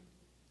Lord.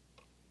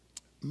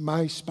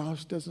 My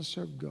spouse doesn't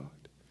serve God.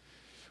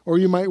 Or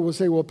you might well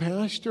say, well,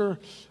 Pastor,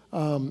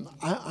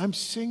 I'm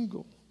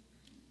single.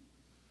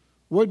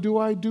 What do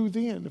I do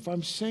then if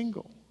I'm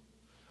single?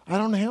 I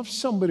don't have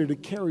somebody to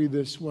carry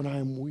this when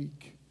I'm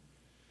weak.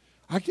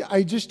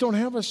 I just don't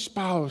have a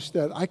spouse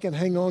that I can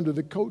hang on to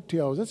the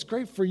coattails. That's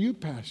great for you,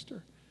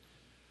 Pastor.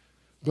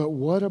 But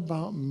what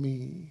about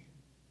me?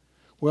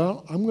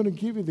 Well, I'm going to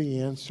give you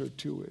the answer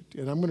to it.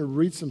 And I'm going to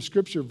read some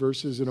scripture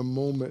verses in a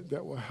moment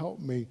that will help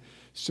me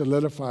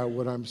solidify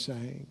what I'm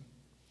saying.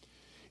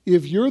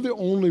 If you're the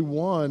only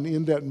one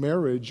in that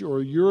marriage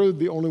or you're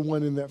the only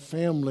one in that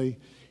family,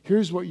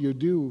 here's what you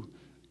do.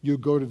 You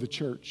go to the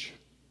church.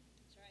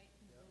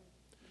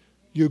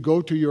 You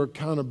go to your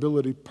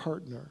accountability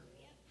partner.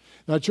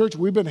 Now, church,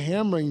 we've been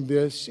hammering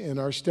this in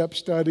our step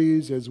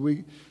studies as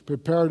we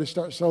prepare to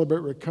start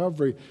Celebrate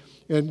Recovery.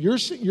 And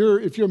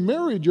if you're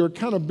married, your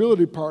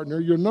accountability partner,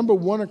 your number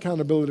one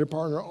accountability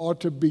partner ought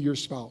to be your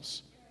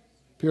spouse,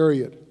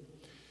 period.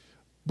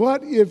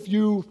 But if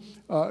you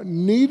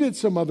needed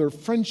some other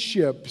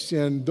friendships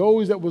and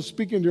those that will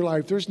speak into your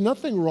life, there's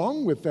nothing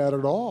wrong with that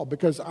at all,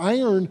 because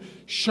iron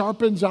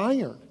sharpens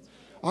iron.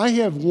 I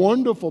have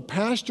wonderful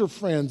pastor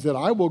friends that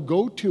I will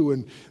go to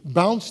and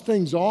bounce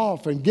things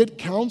off and get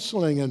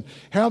counseling and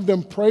have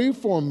them pray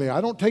for me.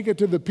 I don't take it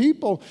to the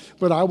people,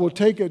 but I will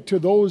take it to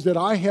those that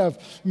I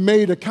have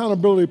made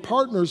accountability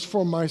partners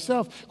for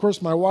myself. Of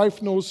course, my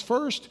wife knows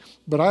first,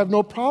 but I have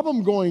no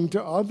problem going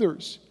to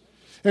others.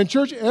 And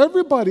church,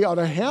 everybody ought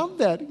to have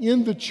that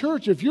in the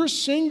church. If you're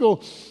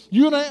single,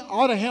 you and I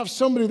ought to have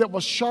somebody that will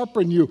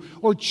sharpen you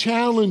or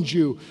challenge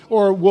you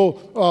or will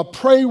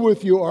pray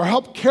with you or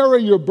help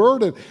carry your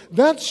burden.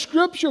 That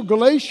scripture,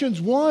 Galatians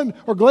 1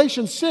 or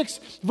Galatians 6,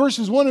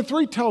 verses 1 and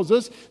 3 tells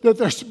us that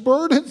there's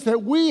burdens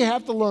that we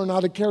have to learn how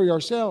to carry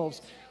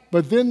ourselves.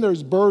 But then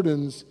there's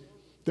burdens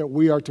that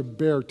we are to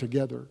bear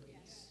together.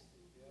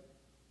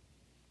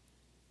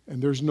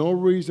 And there's no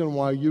reason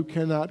why you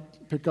cannot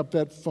pick up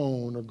that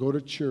phone or go to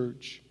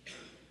church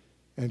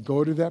and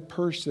go to that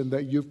person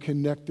that you've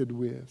connected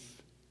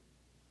with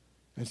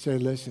and say,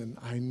 listen,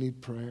 I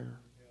need prayer.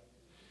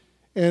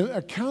 And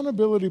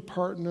accountability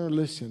partner,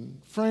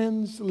 listen.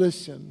 Friends,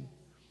 listen.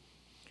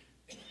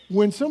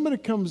 When somebody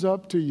comes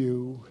up to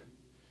you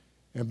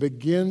and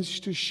begins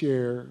to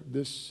share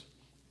this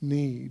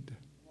need,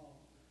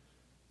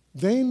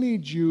 they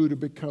need you to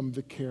become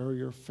the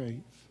carrier of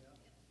faith.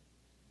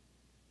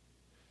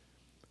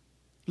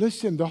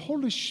 Listen, the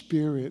Holy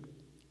Spirit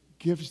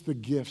gives the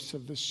gifts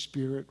of the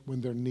Spirit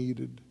when they're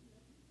needed.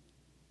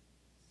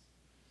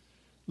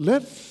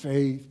 Let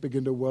faith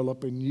begin to well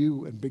up in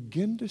you and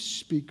begin to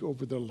speak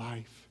over their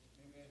life.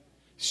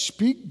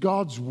 Speak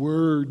God's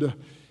word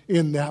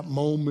in that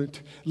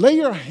moment. Lay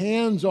your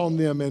hands on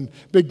them and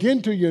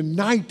begin to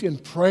unite in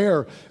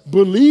prayer,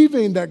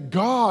 believing that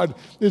God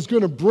is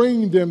going to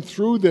bring them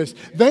through this.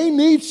 They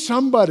need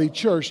somebody,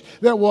 church,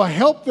 that will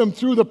help them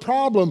through the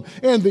problem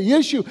and the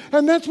issue.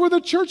 And that's where the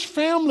church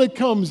family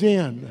comes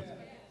in.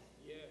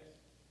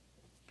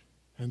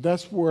 And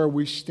that's where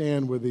we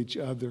stand with each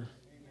other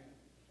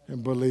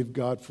and believe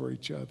God for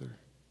each other.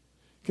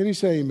 Can you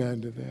say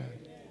amen to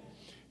that?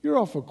 You're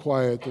awful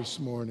quiet this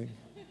morning.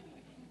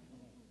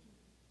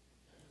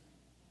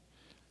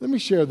 Let me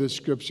share this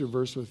scripture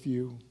verse with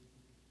you.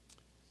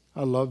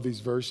 I love these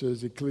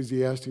verses.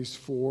 Ecclesiastes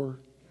 4,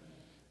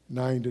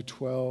 9 to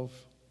 12.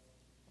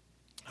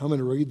 I'm going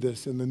to read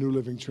this in the New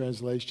Living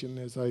Translation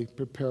as I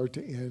prepare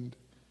to end.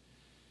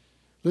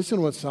 Listen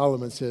to what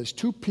Solomon says.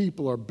 2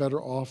 people are better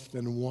off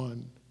than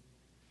one,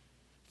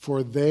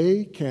 for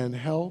they can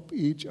help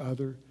each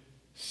other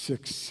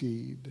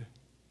succeed.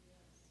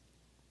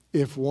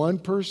 If one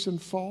person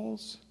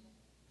falls,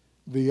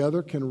 the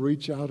other can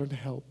reach out and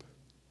help.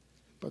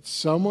 But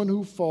someone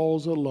who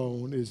falls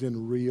alone is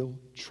in real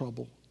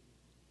trouble.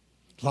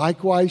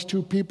 Likewise,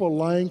 2 people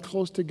lying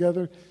close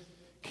together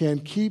can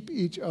keep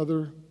each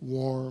other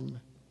warm.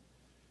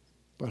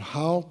 But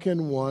how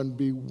can one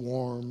be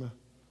warm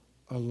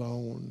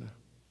alone?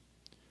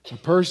 A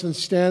person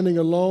standing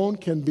alone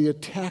can be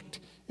attacked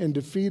and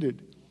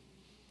defeated,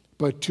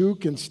 but 2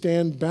 can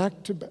stand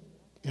back to back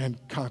and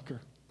conquer.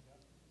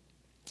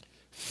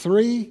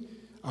 3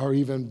 are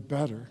even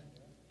better.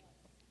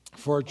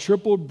 For a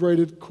triple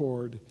braided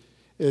cord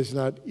is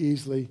not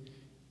easily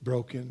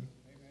broken.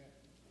 Amen.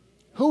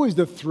 Who is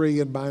the 3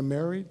 in my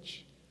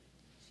marriage?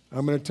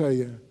 I'm going to tell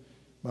you,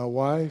 my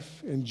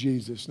wife and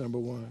Jesus, number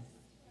 1.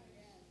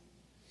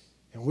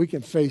 And we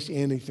can face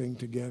anything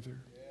together.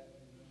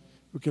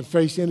 We can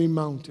face any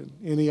mountain,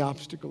 any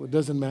obstacle. It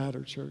doesn't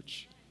matter,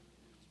 church.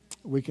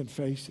 We can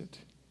face it.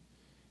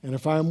 And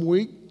if I'm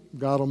weak,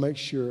 God will make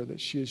sure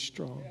that she is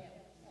strong.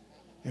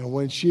 And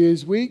when she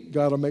is weak,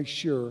 God will make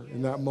sure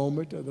in that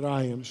moment that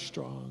I am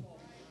strong.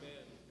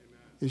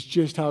 It's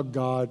just how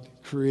God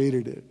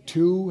created it.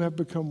 2 have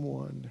become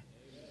 1.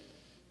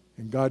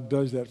 And God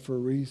does that for a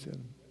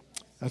reason.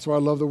 That's why I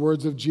love the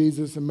words of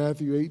Jesus in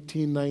Matthew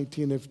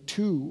 18:19. If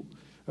 2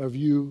 of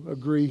you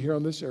agree here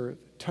on this earth,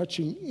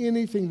 touching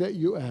anything that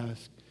you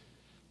ask,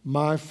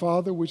 my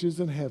Father which is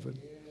in heaven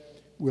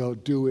will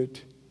do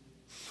it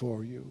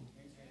for you.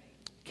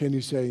 Can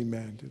you say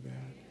amen to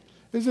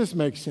that? Does this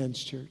make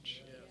sense,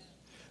 church?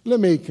 Let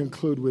me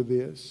conclude with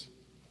this.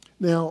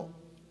 Now,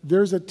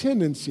 there's a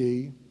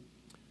tendency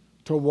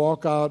to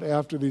walk out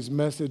after these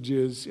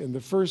messages and the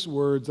first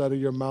words out of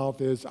your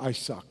mouth is, I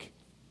suck.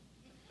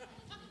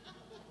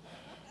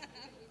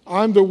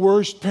 I'm the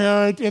worst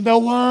parent in the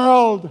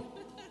world.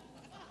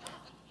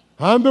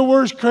 I'm the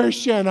worst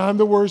Christian. I'm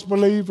the worst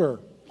believer.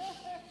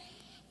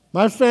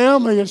 My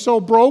family is so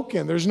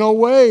broken. There's no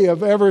way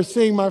of ever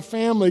seeing my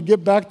family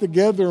get back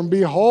together and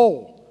be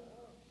whole.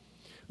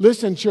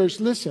 Listen,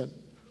 church, listen.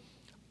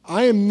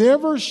 I am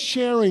never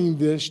sharing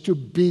this to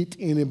beat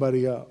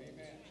anybody up.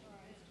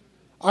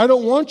 I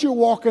don't want you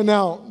walking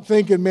out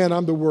thinking, man,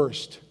 I'm the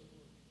worst.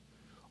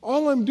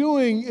 All I'm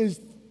doing is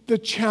the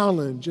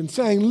challenge and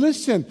saying,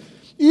 listen,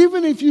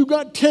 even if you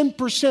got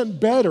 10%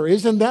 better,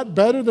 isn't that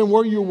better than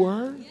where you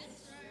were?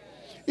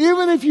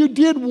 Even if you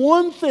did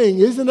one thing,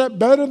 isn't that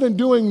better than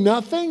doing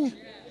nothing?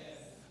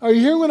 Are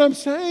you hearing what I'm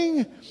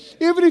saying?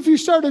 Even if you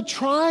started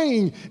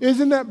trying,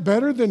 isn't that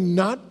better than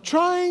not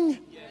trying?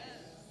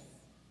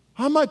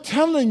 I'm not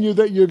telling you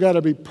that you got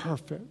to be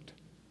perfect.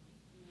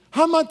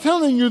 I'm not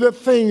telling you that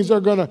things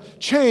are going to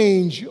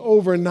change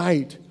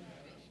overnight.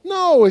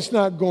 No, it's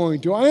not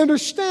going to. I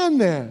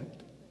understand that.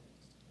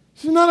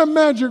 This is not a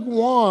magic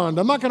wand.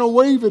 I'm not going to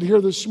wave it here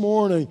this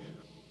morning.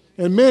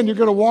 And man, you're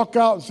going to walk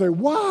out and say,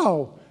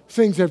 wow,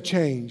 things have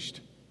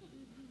changed.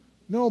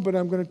 No, but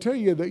I'm going to tell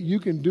you that you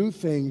can do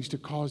things to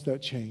cause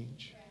that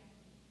change.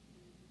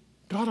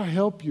 God will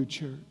help you,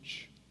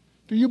 church.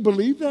 Do you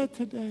believe that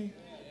today?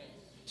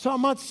 So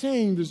I'm not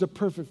saying there's a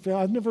perfect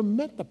family. I've never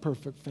met the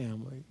perfect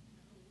family.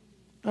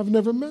 I've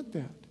never met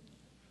that.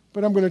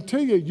 But I'm going to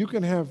tell you, you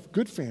can have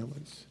good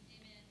families.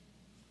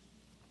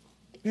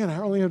 Man, I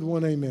only had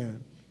one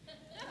amen.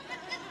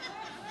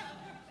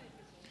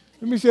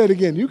 Let me say it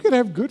again. You can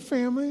have good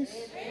families.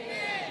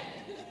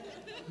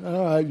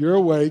 All right, you're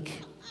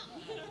awake.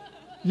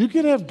 You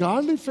can have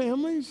godly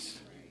families.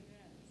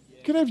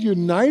 You can have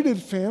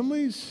united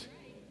families.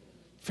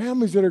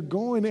 Families that are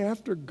going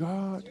after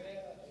God.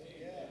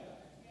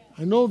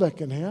 I know that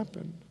can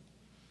happen.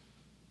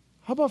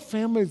 How about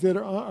families that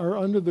are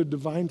under the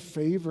divine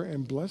favor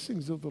and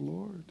blessings of the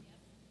Lord?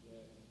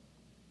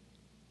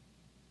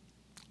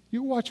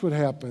 You watch what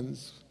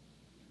happens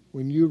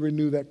when you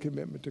renew that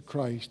commitment to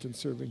Christ and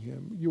serving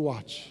Him. You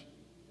watch.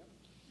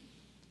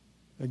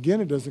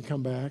 Again, it doesn't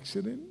come by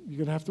accident. You're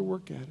going to have to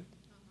work at it.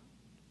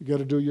 You got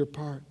to do your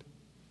part.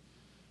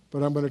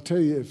 But I'm going to tell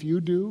you, if you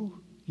do,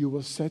 you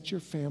will set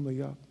your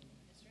family up.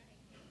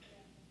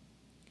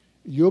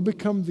 You'll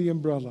become the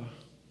umbrella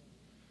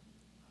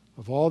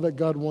of all that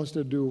God wants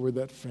to do with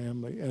that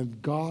family.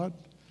 And God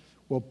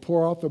will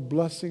pour out the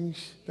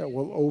blessings that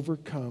will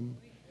overcome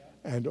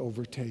and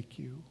overtake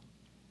you.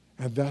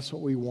 And that's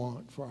what we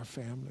want for our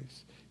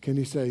families. Can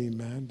you say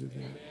amen to that?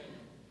 Amen.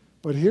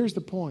 But here's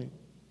the point.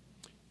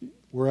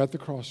 We're at the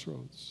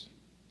crossroads.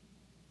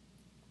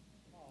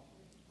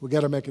 We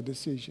got to make a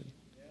decision.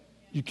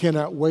 You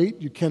cannot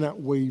wait. You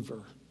cannot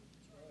waver.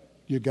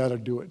 You got to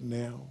do it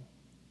now.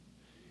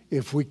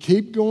 If we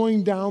keep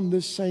going down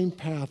this same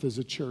path as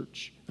a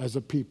church, as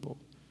a people,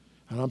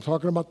 and I'm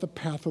talking about the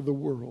path of the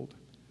world,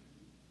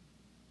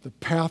 the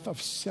path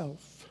of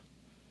self,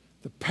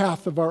 the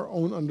path of our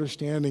own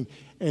understanding,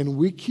 and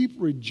we keep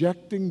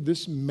rejecting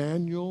this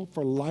manual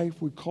for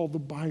life we call the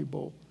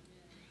Bible,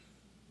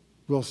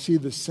 we'll see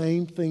the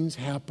same things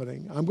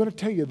happening. I'm going to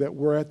tell you that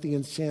we're at the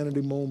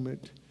insanity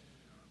moment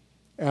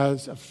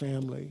as a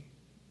family.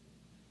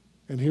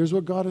 And here's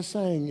what God is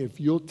saying. If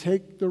you'll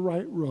take the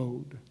right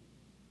road,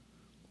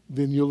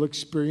 then you'll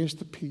experience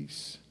the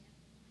peace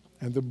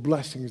and the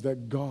blessings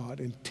that God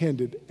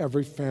intended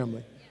every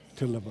family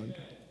to live under.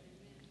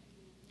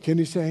 Can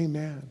you say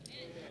amen?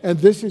 And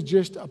this is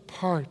just a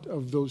part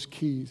of those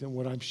keys and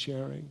what I'm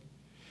sharing.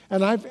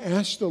 And I've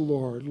asked the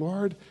Lord,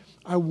 Lord,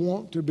 I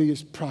want to be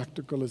as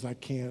practical as I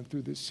can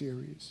through this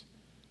series.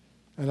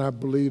 And I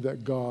believe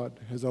that God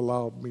has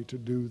allowed me to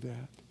do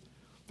that.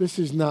 This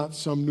is not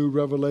some new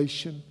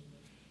revelation.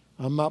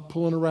 I'm not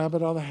pulling a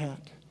rabbit out of the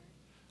hat.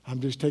 I'm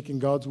just taking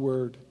God's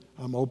word.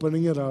 I'm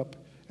opening it up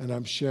and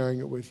I'm sharing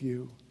it with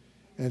you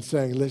and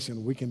saying,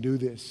 listen, we can do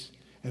this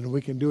and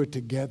we can do it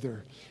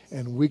together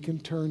and we can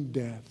turn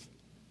death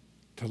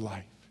to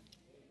life.